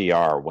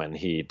FDR, when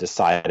he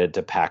decided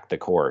to pack the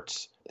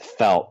courts,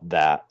 felt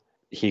that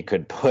he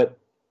could put,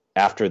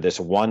 after this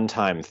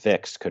one-time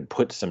fix, could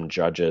put some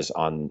judges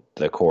on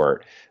the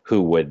court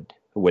who would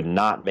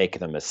not make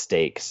the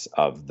mistakes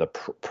of the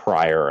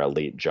prior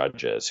elite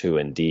judges who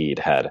indeed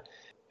had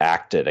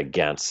acted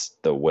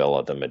against the will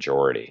of the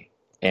majority.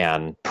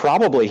 And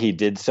probably he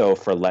did so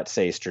for, let's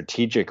say,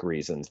 strategic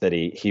reasons, that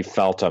he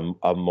felt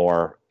a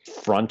more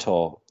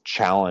frontal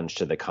challenge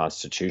to the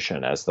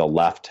Constitution, as the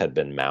left had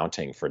been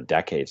mounting for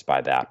decades by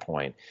that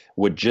point,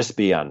 would just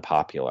be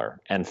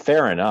unpopular. And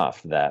fair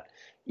enough that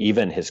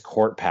even his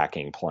court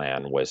packing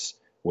plan was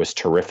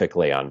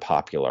terrifically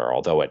unpopular,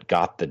 although it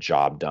got the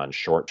job done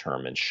short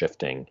term in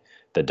shifting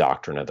the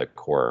doctrine of the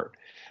court.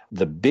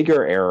 The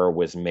bigger error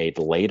was made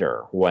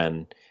later,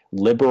 when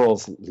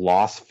liberals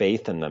lost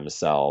faith in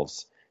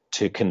themselves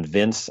to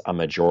convince a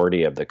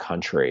majority of the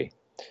country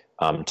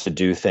to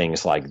do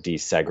things like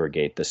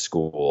desegregate the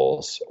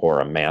schools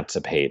or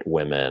emancipate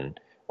women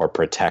or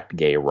protect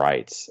gay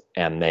rights.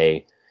 And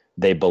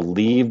they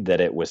believed that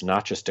it was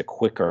not just a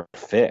quicker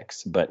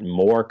fix, but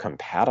more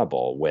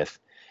compatible with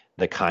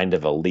the kind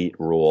of elite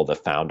rule the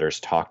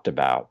founders talked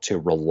about, to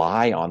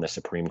rely on the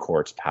Supreme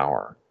Court's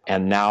power.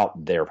 And now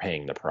they're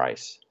paying the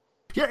price.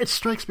 Yeah, it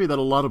strikes me that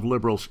a lot of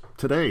liberals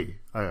today,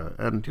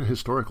 and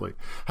historically,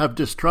 have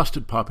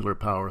distrusted popular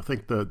power,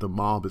 think the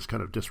mob is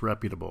kind of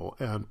disreputable,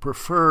 and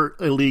prefer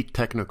elite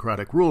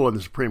technocratic rule, and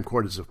the Supreme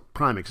Court is a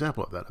prime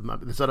example of that.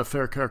 Is that a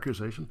fair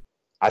characterization?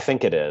 I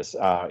think it is.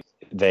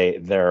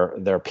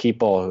 They're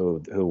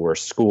people who were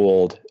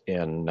schooled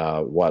in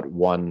what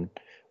one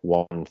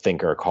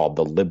thinker called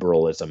the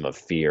liberalism of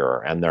fear,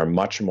 and they're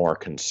much more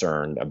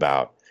concerned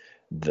about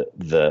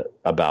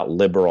about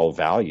liberal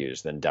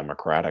values than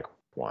democratic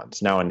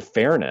ones. Now, in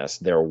fairness,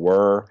 there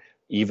were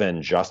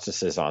even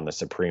justices on the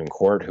Supreme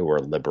Court who were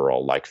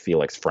liberal, like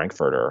Felix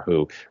Frankfurter,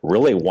 who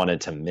really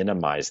wanted to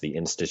minimize the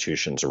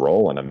institution's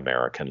role in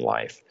American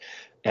life.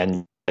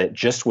 And it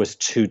just was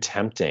too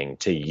tempting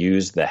to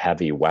use the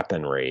heavy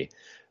weaponry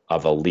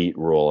of elite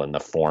rule in the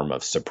form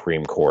of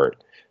Supreme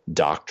Court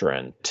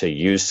doctrine, to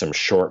use some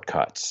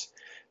shortcuts.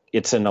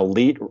 It's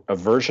a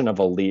version of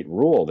elite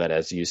rule that,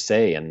 as you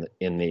say,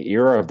 in the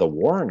era of the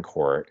Warren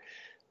Court,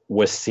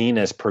 was seen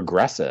as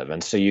progressive.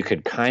 And so you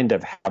could kind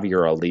of have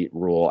your elite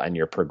rule and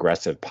your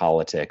progressive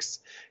politics,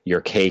 your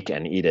cake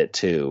and eat it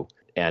too.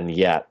 And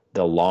yet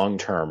the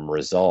long-term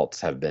results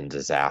have been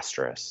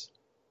disastrous.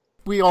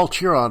 We all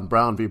cheer on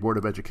Brown v. Board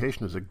of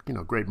Education as a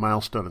great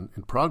milestone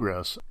in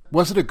progress.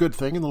 Was it a good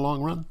thing in the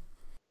long run?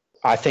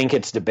 I think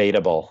it's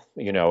debatable.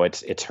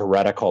 It's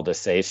heretical to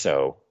say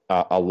so.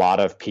 A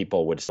lot of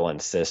people would still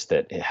insist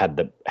that had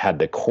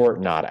the court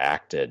not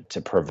acted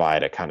to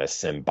provide a kind of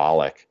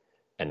symbolic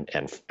and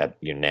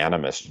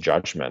unanimous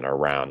judgment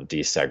around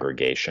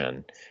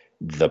desegregation,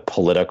 the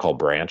political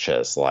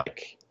branches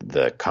like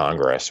the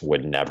Congress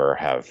would never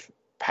have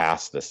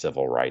passed the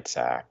Civil Rights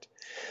Act.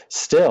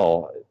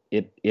 Still,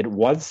 it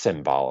was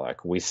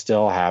symbolic. We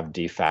still have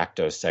de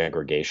facto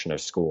segregation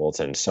of schools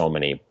in so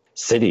many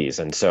cities.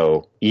 And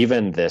so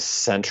even this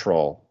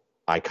central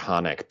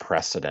iconic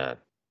precedent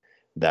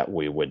that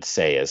we would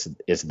say is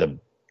the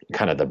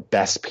kind of the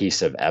best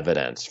piece of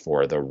evidence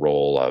for the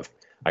role of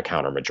a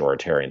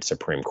counter-majoritarian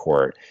Supreme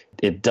Court,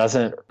 it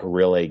doesn't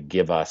really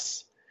give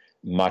us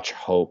much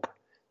hope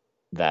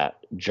that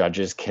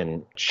judges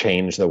can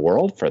change the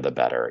world for the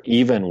better,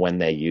 even when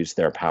they use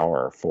their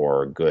power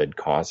for good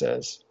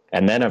causes.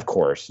 And then, of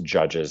course,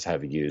 judges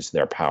have used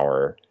their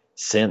power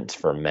since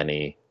for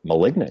many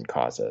malignant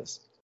causes.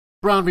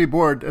 Brown v.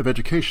 Board of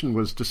Education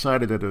was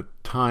decided at a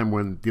time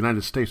when the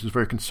United States was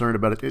very concerned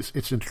about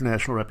its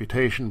international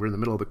reputation. We're in the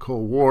middle of the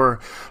Cold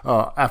War.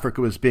 Africa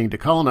was being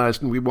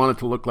decolonized, and we wanted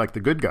to look like the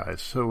good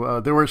guys.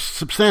 So there were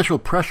substantial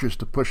pressures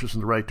to push us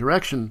in the right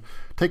direction.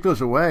 Take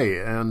those away,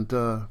 and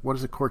what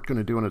is the court going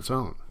to do on its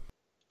own?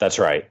 That's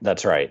right.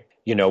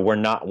 We're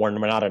not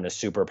in a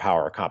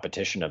superpower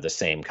competition of the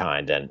same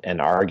kind,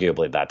 and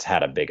arguably that's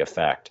had a big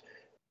effect.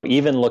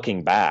 Even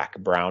looking back,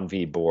 Brown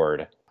v.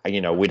 Board,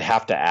 we'd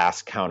have to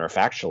ask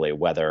counterfactually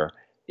whether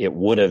it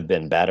would have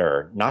been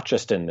better, not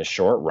just in the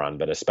short run,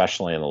 but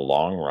especially in the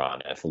long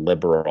run, if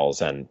liberals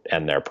and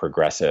their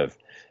progressive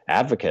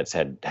advocates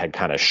had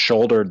kind of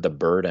shouldered the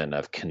burden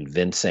of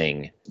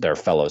convincing their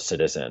fellow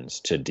citizens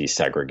to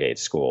desegregate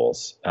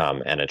schools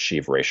and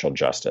achieve racial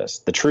justice.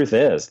 The truth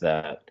is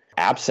that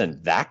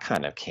absent that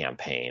kind of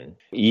campaign,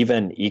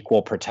 even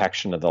equal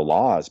protection of the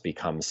laws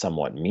becomes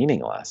somewhat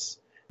meaningless.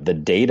 The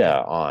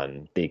data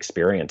on the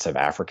experience of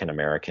African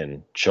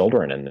American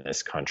children in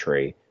this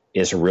country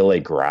is really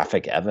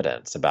graphic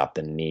evidence about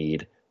the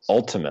need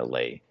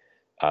ultimately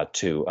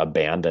to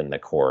abandon the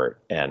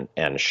court and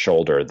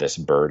shoulder this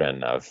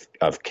burden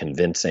of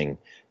convincing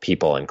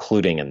people,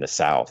 including in the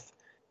South,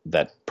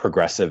 that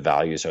progressive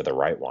values are the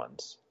right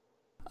ones.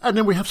 And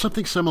then we have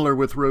something similar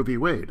with Roe v.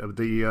 Wade.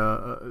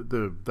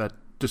 That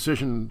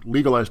decision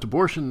legalized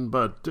abortion,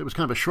 but it was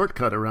kind of a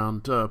shortcut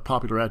around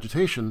popular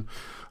agitation.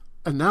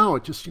 And now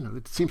it just,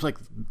 it seems like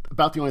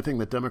about the only thing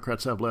that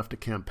Democrats have left to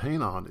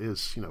campaign on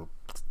is,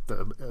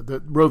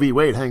 the Roe v.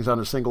 Wade hangs on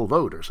a single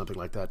vote or something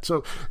like that.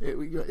 So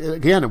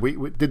again,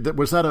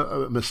 was that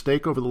a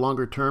mistake over the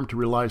longer term to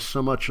rely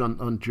so much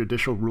on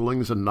judicial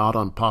rulings and not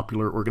on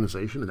popular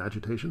organization and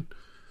agitation?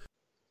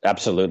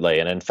 Absolutely.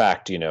 And in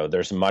fact,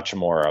 there's much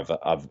more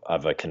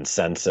of a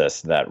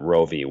consensus that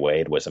Roe v.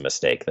 Wade was a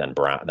mistake than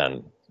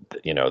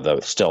the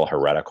still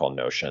heretical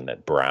notion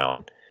that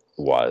Brown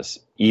was.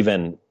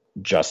 Even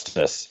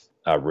Justice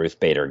Ruth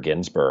Bader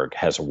Ginsburg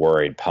has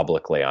worried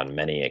publicly on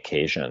many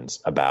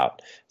occasions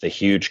about the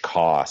huge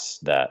costs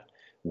that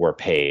were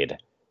paid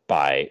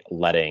by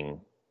letting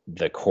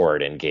the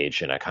court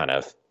engage in a kind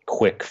of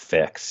quick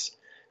fix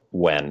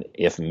when,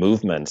 if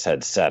movements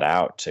had set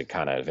out to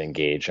kind of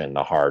engage in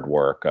the hard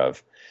work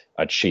of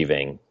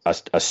achieving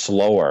a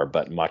slower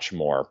but much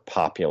more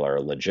popular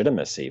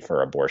legitimacy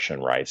for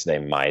abortion rights, they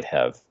might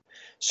have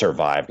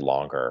survived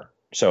longer.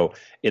 So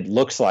it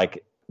looks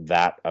like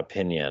that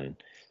opinion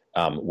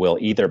will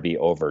either be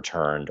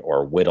overturned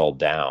or whittled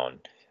down.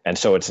 And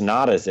so it's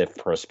not as if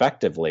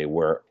prospectively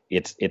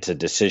it's a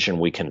decision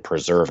we can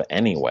preserve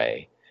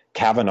anyway.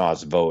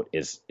 Kavanaugh's vote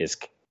is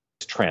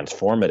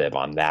transformative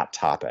on that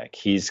topic.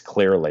 He's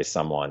clearly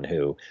someone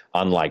who,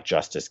 unlike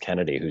Justice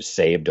Kennedy, who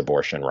saved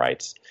abortion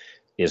rights,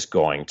 is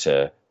going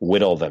to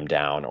whittle them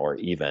down or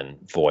even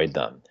void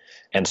them.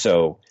 And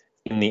so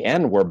in the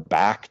end, we're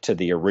back to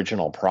the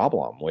original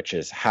problem, which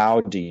is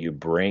how do you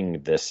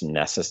bring this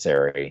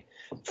necessary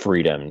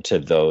freedom to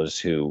those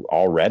who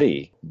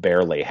already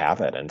barely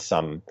have it? In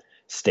some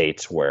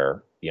states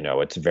where,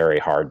 it's very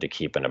hard to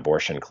keep an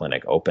abortion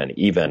clinic open,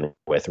 even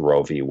with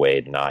Roe v.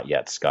 Wade not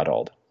yet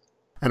scuttled.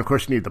 And of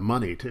course, you need the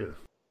money, too.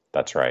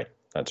 That's right.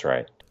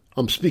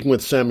 I'm speaking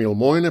with Samuel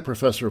Moyn, a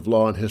professor of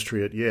law and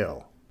history at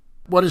Yale.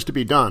 What is to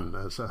be done,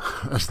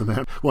 as the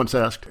man once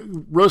asked?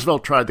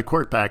 Roosevelt tried the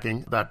court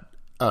packing that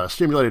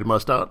stimulated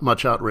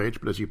much outrage,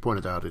 but as you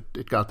pointed out,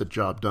 it got the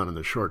job done in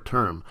the short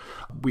term.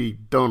 We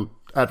don't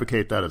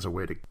advocate that as a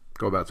way to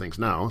go about things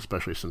now,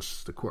 especially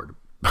since the court,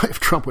 if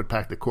Trump would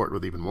pack the court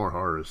with even more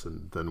horrors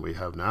than we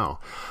have now.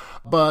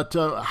 But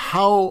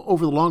how,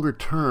 over the longer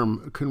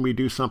term, can we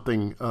do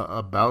something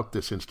about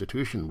this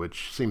institution,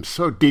 which seems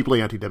so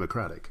deeply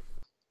anti-democratic?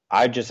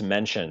 I just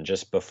mentioned,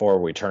 just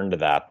before we turn to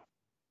that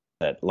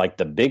like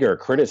the bigger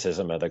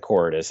criticism of the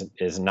court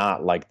is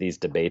not like these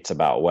debates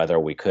about whether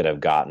we could have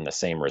gotten the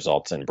same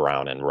results in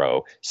Brown and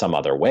Roe some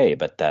other way,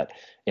 but that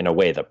in a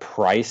way the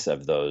price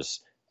of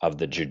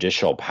the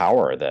judicial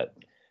power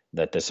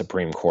that the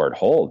Supreme Court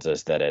holds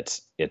is that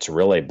it's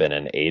really been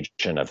an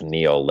agent of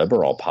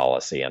neoliberal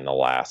policy in the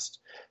last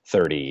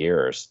 30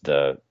 years.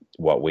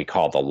 What we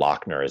call the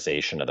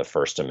Lochnerization of the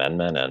First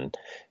Amendment, and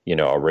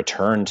a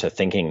return to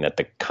thinking that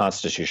the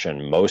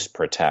Constitution most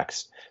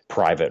protects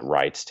private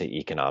rights to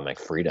economic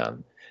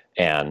freedom.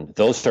 And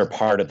those are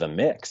part of the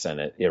mix. And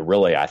it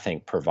really, I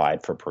think,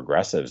 provide for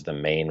progressives the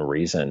main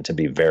reason to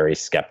be very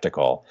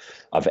skeptical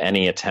of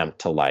any attempt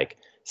to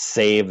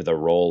save the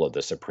role of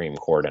the Supreme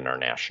Court in our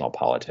national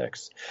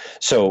politics.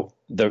 So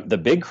the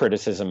big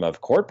criticism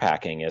of court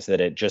packing is that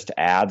it just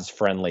adds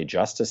friendly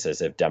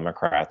justices if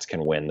Democrats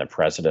can win the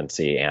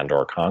presidency and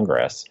or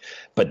Congress,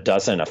 but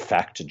doesn't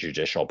affect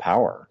judicial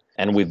power.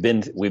 And we've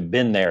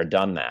been there,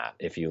 done that,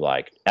 if you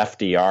like.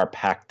 FDR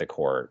packed the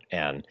court,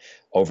 and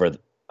over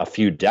a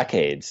few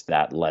decades,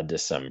 that led to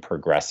some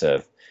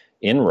progressive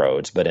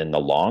inroads, but in the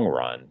long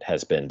run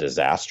has been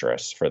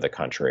disastrous for the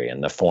country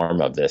in the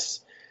form of this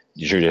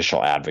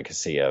judicial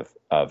advocacy of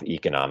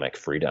economic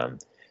freedom.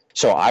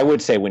 So I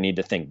would say we need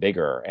to think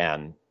bigger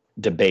and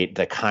debate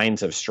the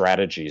kinds of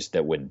strategies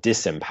that would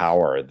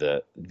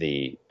disempower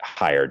the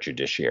higher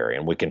judiciary.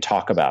 And we can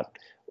talk about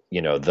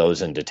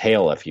those in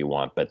detail if you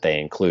want, but they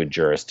include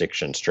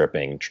jurisdiction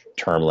stripping,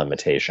 term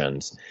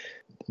limitations.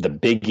 The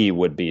biggie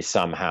would be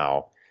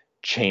somehow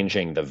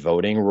changing the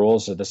voting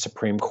rules of the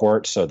Supreme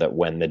Court so that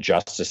when the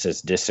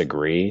justices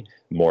disagree,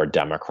 more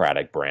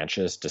democratic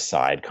branches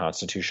decide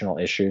constitutional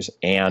issues,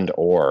 and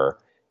or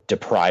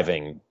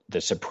depriving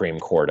the Supreme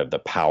Court of the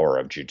power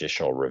of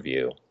judicial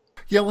review.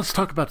 Yeah, let's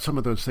talk about some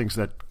of those things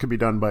that could be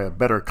done by a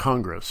better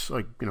Congress,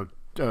 like,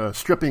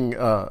 stripping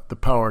the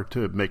power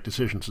to make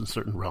decisions in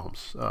certain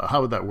realms.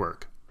 How would that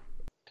work?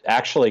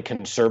 Actually,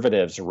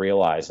 conservatives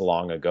realized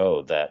long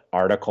ago that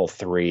Article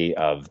 3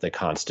 of the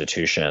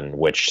Constitution,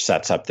 which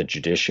sets up the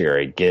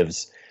judiciary,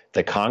 gives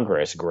the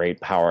Congress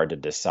great power to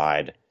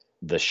decide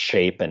the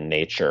shape and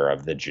nature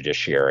of the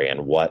judiciary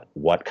and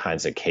what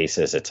kinds of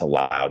cases it's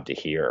allowed to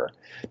hear.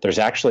 There's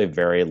actually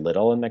very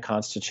little in the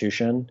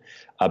Constitution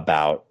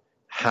about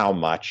how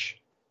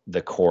much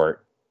the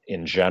court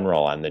in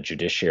general and the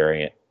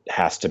judiciary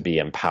has to be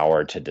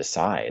empowered to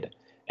decide.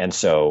 And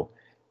so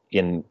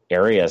in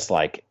areas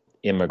like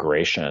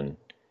immigration,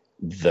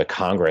 the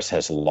Congress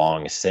has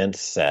long since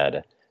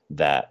said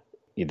that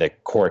the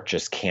court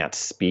just can't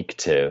speak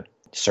to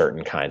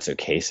certain kinds of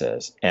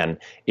cases. And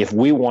if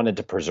we wanted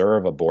to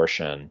preserve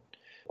abortion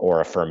or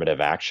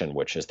affirmative action,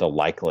 which is the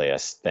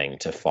likeliest thing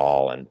to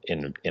fall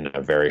in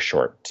a very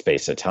short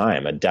space of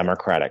time, a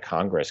Democratic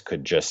Congress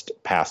could just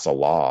pass a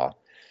law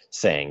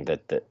saying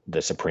that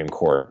the Supreme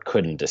Court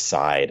couldn't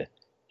decide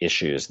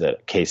cases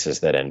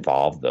that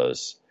involve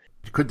those.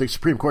 Could the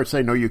Supreme Court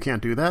say, no, you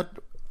can't do that?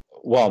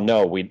 Well,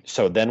 no.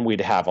 So then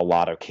we'd have a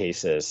lot of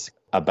cases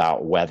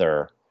about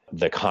whether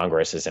the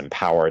Congress is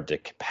empowered to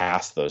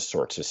pass those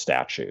sorts of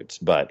statutes,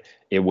 but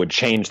it would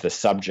change the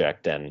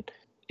subject, and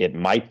it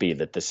might be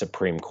that the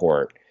Supreme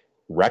Court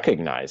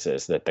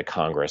recognizes that the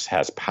Congress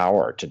has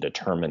power to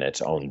determine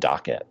its own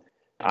docket.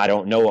 I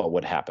don't know what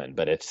would happen,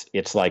 but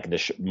it's like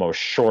the most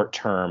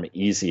short-term,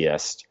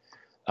 easiest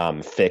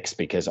fix,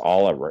 because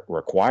all it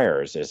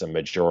requires is a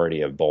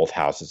majority of both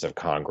houses of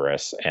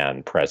Congress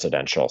and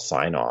presidential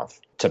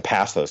sign-off to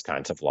pass those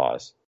kinds of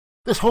laws.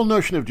 This whole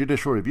notion of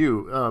judicial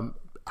review,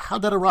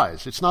 how'd that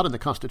arise? It's not in the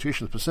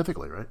Constitution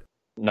specifically, right?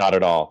 Not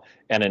at all.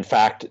 And in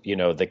fact,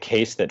 the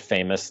case that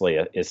famously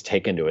is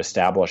taken to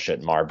establish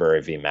it,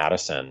 Marbury v.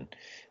 Madison,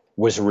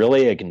 was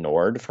really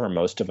ignored for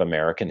most of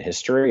American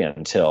history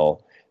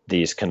until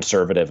these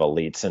conservative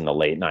elites in the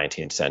late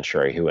 19th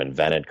century who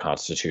invented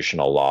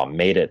constitutional law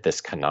made it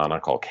this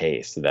canonical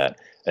case that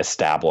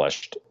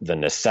established the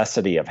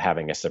necessity of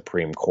having a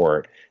Supreme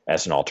Court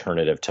as an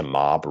alternative to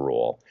mob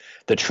rule.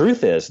 The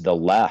truth is, the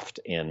left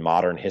in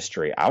modern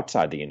history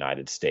outside the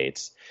United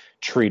States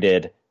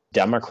treated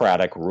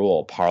democratic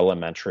rule,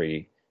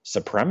 parliamentary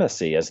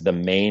supremacy, as the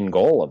main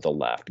goal of the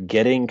left,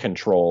 getting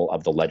control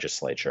of the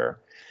legislature,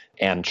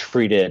 and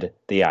treated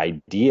the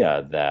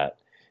idea that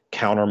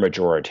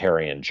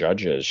counter-majoritarian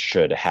judges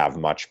should have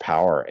much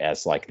power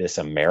as like this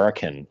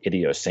American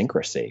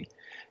idiosyncrasy,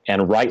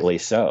 and rightly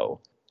so.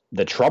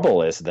 The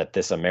trouble is that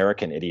this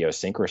American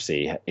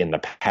idiosyncrasy in the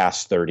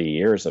past 30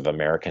 years of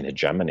American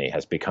hegemony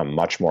has become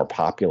much more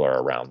popular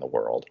around the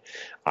world.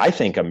 I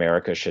think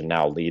America should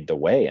now lead the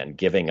way in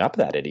giving up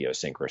that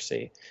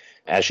idiosyncrasy.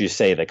 As you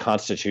say, the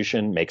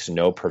Constitution makes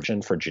no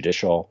provision for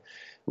judicial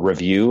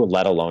review,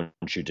 let alone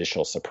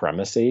judicial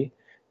supremacy.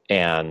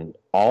 And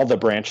all the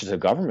branches of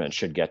government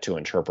should get to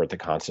interpret the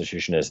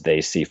Constitution as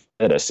they see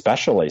fit,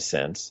 especially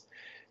since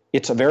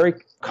it's a very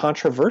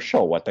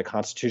controversial what the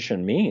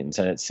Constitution means.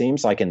 And it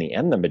seems like in the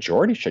end, the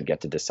majority should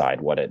get to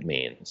decide what it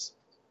means.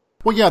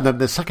 Well, yeah,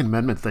 the Second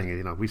Amendment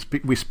thing,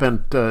 we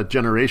spent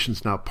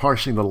generations now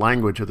parsing the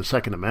language of the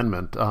Second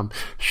Amendment.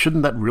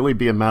 Shouldn't that really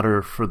be a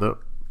matter for the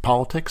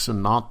politics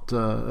and not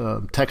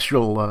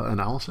textual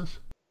analysis?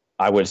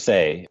 I would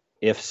say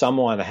if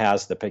someone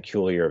has the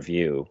peculiar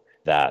view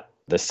that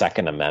the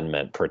Second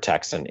Amendment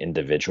protects an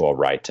individual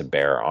right to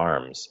bear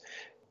arms,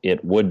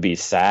 it would be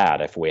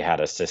sad if we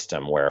had a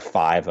system where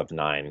 5 of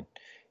 9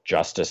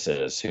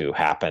 justices who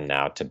happen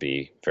now to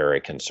be very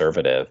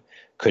conservative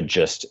could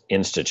just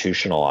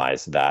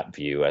institutionalize that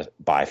view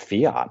by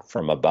fiat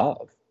from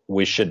above.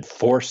 We should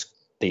force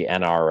the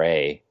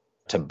NRA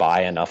to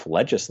buy enough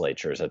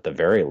legislatures, at the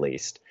very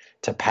least,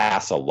 to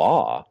pass a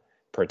law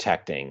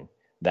protecting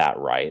that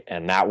right,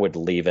 and that would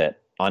leave it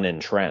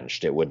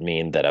unentrenched. It would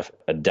mean that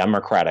a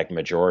Democratic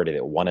majority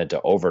that wanted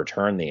to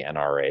overturn the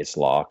NRA's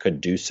law could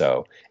do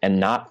so and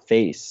not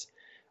face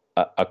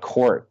a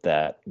court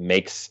that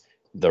makes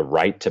the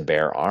right to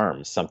bear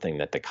arms something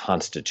that the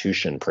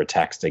Constitution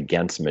protects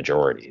against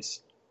majorities.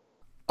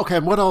 Okay,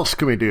 and what else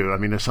can we do? I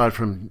mean, aside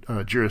from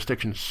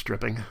jurisdiction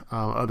stripping,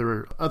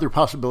 other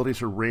possibilities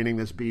for reining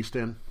this beast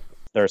in?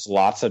 There's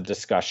lots of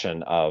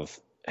discussion of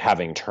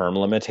having term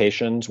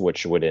limitations,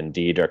 which would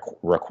indeed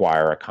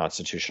require a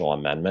constitutional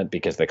amendment,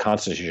 because the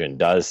Constitution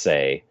does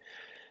say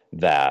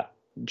that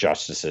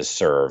justices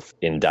serve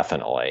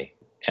indefinitely.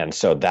 And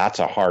so that's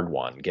a hard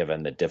one,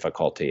 given the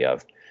difficulty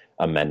of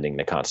amending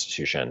the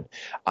Constitution.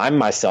 I'm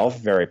myself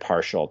very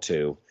partial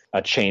to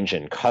a change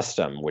in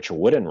custom, which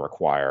wouldn't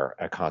require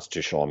a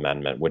constitutional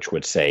amendment, which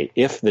would say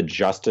if the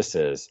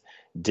justices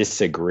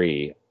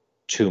disagree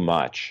too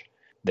much,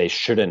 they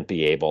shouldn't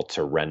be able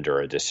to render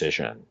a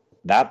decision.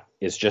 That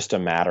is just a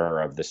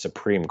matter of the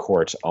Supreme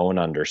Court's own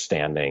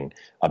understanding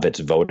of its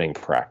voting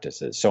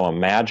practices. So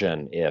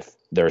imagine if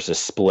there's a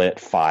split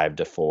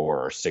 5-4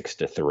 or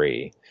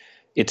 6-3.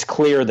 It's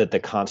clear that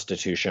the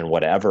Constitution,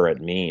 whatever it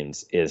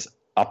means, is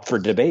up for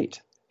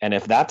debate. And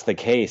if that's the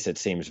case, it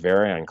seems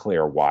very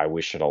unclear why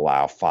we should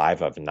allow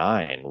 5 of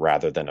 9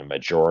 rather than a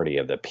majority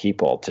of the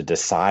people to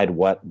decide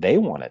what they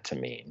want it to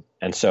mean.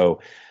 And so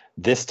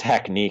this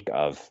technique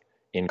of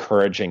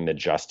encouraging the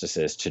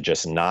justices to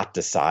just not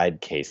decide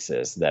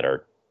cases that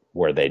are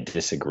where they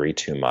disagree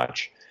too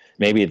much,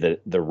 maybe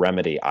the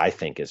remedy I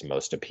think is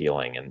most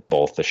appealing in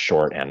both the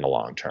short and the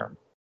long term.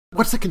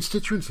 What's the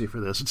constituency for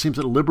this? It seems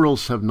that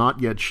liberals have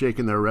not yet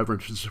shaken their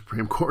reverence to the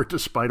Supreme Court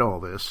despite all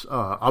this.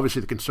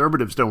 Obviously, the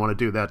conservatives don't want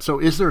to do that. So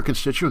is there a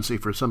constituency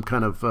for some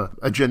kind of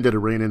agenda to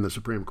rein in the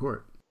Supreme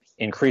Court?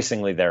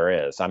 Increasingly,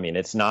 there is. I mean,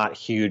 it's not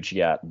huge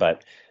yet,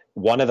 but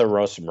one of the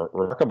most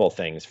remarkable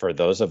things for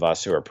those of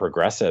us who are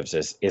progressives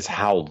is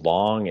how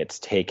long it's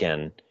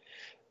taken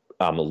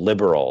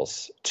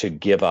liberals to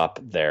give up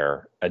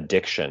their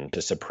addiction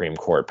to Supreme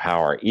Court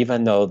power,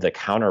 even though the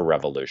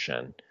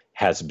counter-revolution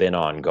has been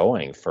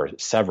ongoing for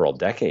several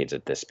decades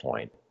at this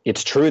point.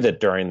 It's true that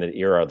during the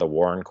era of the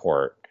Warren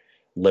Court,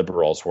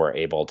 liberals were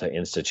able to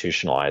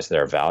institutionalize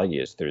their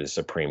values through the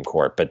Supreme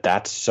Court, but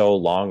that's so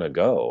long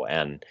ago.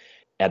 And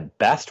at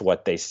best,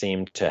 what they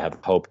seem to have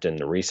hoped in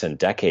the recent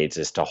decades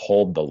is to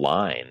hold the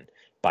line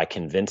by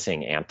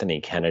convincing Anthony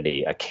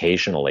Kennedy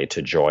occasionally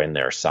to join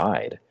their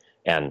side.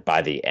 And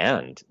by the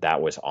end,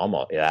 that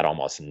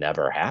almost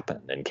never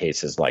happened in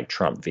cases like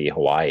Trump v.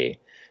 Hawaii,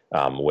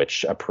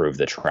 which approved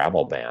the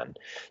travel ban.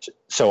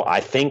 So I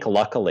think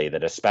luckily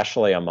that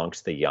especially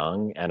amongst the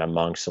young and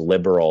amongst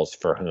liberals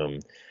for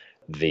whom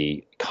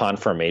the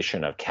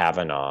confirmation of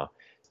Kavanaugh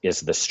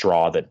is the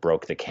straw that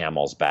broke the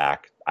camel's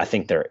back, I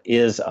think there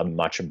is a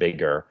much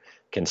bigger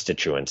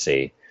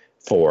constituency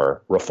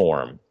for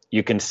reform.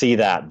 You can see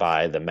that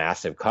by the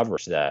massive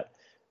coverage that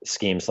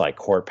schemes like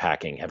court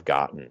packing have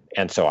gotten.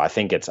 And so I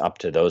think it's up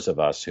to those of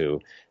us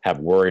who have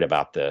worried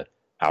about the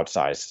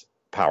outsized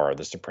power of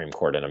the Supreme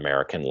Court in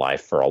American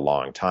life for a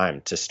long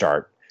time to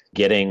start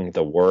getting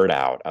the word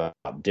out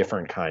about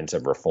different kinds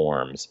of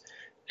reforms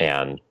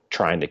and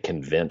trying to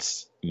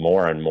convince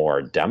more and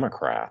more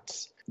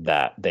Democrats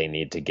that they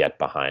need to get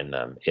behind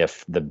them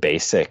if the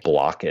basic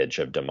blockage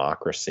of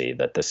democracy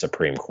that the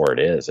Supreme Court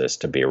is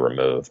to be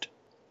removed.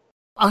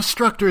 I was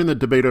struck during the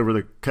debate over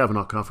the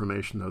Kavanaugh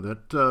confirmation, though,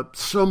 that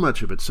so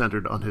much of it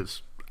centered on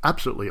his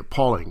absolutely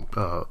appalling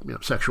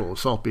sexual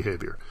assault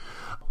behavior.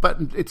 But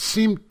it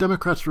seemed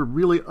Democrats were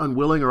really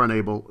unwilling or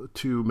unable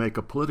to make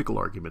a political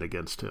argument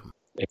against him.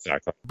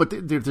 Exactly.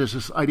 But there's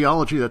this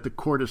ideology that the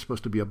court is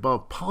supposed to be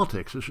above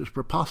politics, which is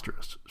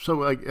preposterous.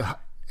 So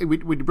we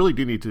really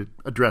do need to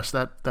address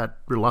that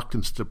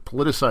reluctance to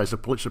politicize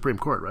the Supreme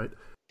Court, right?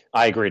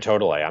 I agree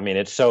totally. I mean,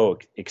 it's so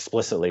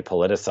explicitly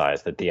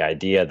politicized that the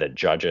idea that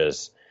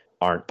judges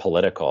aren't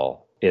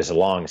political is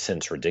long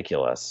since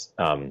ridiculous.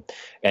 And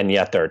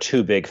yet there are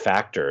two big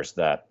factors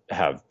that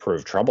have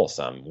proved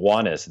troublesome.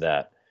 One is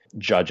that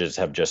judges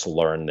have just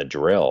learned the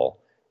drill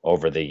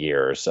over the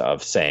years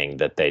of saying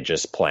that they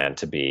just plan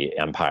to be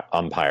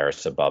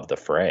umpires above the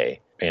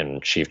fray,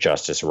 in Chief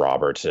Justice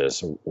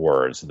Roberts'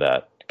 words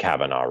that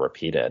Kavanaugh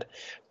repeated.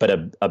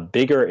 But a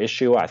bigger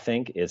issue, I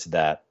think, is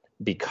that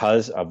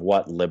because of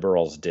what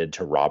liberals did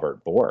to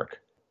Robert Bork,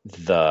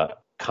 the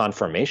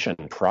confirmation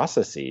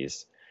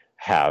processes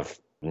have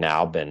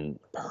now been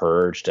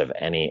purged of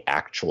any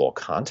actual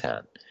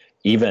content,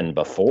 even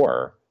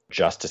before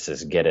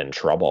justices get in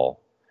trouble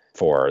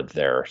for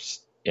their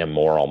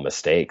immoral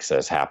mistakes,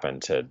 as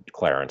happened to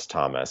Clarence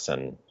Thomas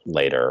and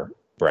later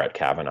Brett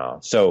Kavanaugh.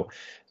 So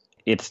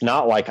it's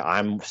not like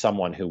I'm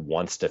someone who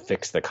wants to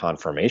fix the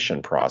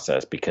confirmation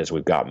process because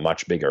we've got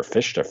much bigger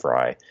fish to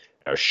fry,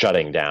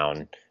 shutting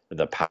down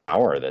the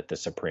power that the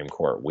Supreme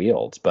Court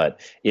wields. But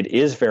it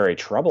is very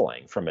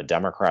troubling from a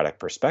democratic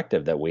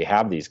perspective that we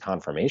have these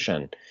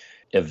confirmation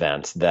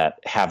events that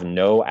have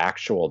no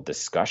actual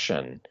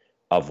discussion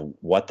of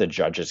what the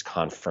judge's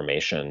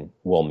confirmation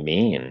will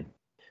mean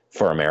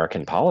for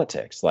American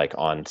politics, like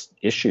on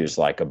issues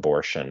like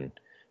abortion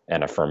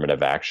and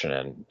affirmative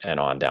action and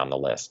on down the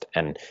list.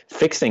 And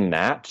fixing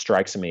that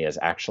strikes me as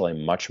actually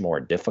much more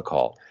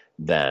difficult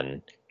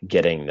than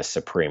getting the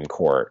Supreme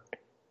Court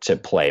to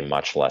play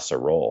much less a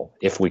role.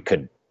 If we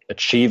could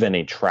achieve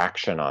any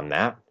traction on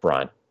that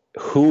front,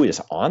 who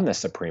is on the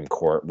Supreme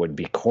Court would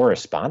be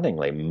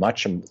correspondingly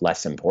much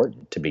less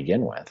important to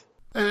begin with.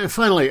 And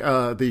finally,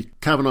 the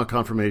Kavanaugh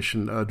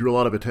confirmation drew a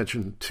lot of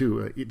attention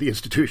to the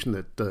institution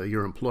that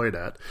you're employed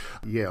at,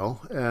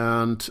 Yale.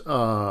 And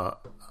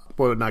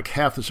like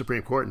half the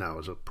Supreme Court now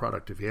is a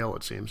product of Yale,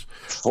 it seems.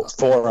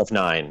 4 of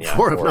 9. Yeah,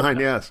 4 of 9,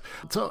 yes.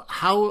 So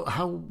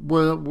how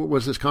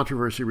was this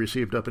controversy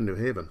received up in New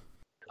Haven?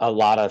 A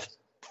lot of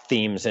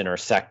themes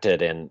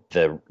intersected in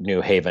the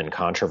New Haven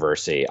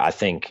controversy. I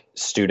think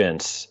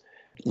students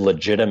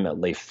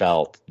legitimately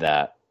felt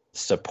that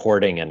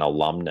supporting an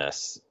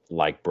alumnus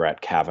like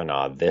Brett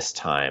Kavanaugh this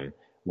time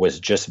was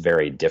just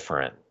very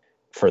different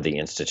for the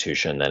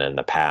institution than in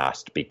the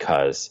past,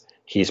 because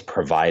he's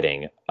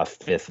providing a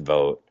fifth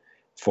vote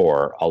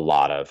for a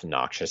lot of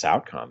noxious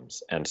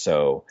outcomes. And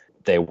so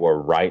they were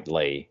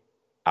rightly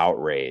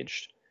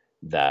outraged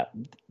that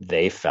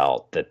they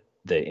felt that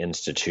the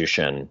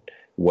institution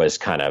was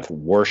kind of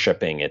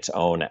worshiping its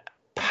own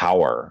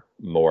power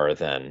more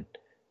than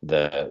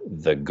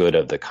the good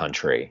of the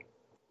country.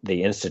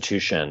 The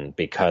institution,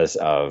 because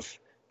of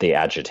the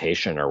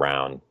agitation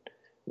around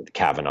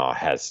Kavanaugh,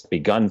 has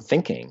begun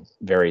thinking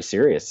very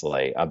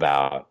seriously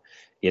about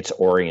its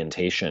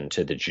orientation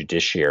to the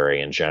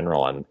judiciary in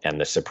general and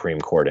the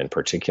Supreme Court in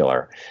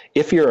particular.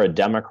 If you're a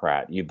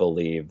Democrat, you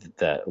believe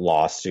that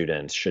law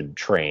students should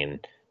train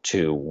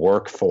to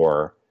work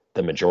for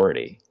the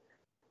majority,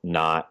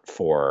 not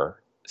for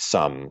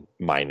some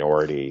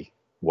minority,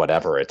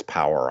 whatever its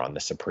power on the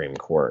Supreme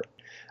Court.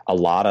 A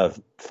lot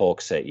of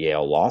folks at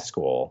Yale Law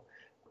School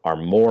are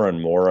more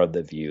and more of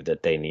the view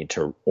that they need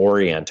to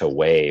orient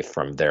away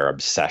from their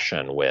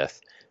obsession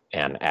with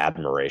and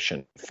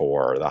admiration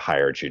for the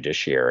higher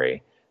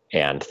judiciary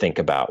and think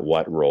about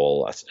what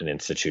role an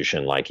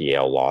institution like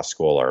Yale Law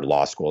School or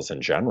law schools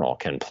in general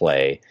can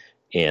play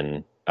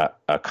in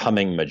a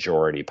coming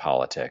majority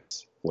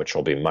politics, which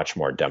will be much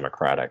more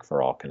democratic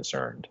for all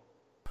concerned.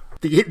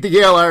 The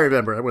Yale I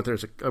remember, I went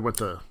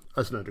to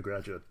as an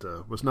undergraduate,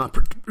 was not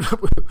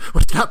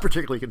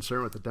particularly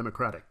concerned with the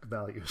democratic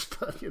values,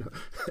 but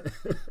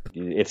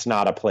it's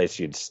not a place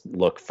you'd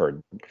look for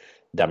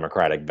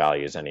democratic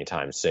values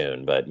anytime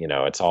soon. But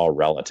it's all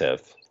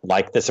relative.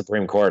 Like the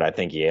Supreme Court, I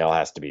think Yale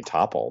has to be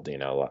toppled.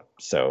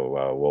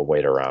 So we'll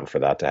wait around for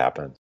that to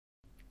happen.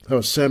 That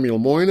was Samuel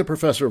Moyn, a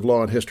professor of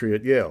law and history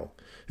at Yale.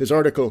 His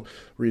article,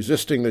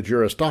 Resisting the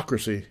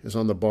Juristocracy, is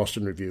on the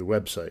Boston Review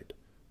website.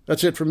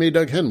 That's it from me,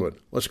 Doug Henwood.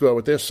 Let's go out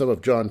with this, some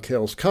of John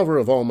Cale's cover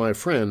of All My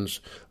Friends,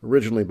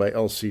 originally by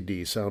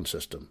LCD Sound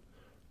System.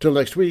 Till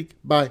next week,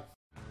 bye.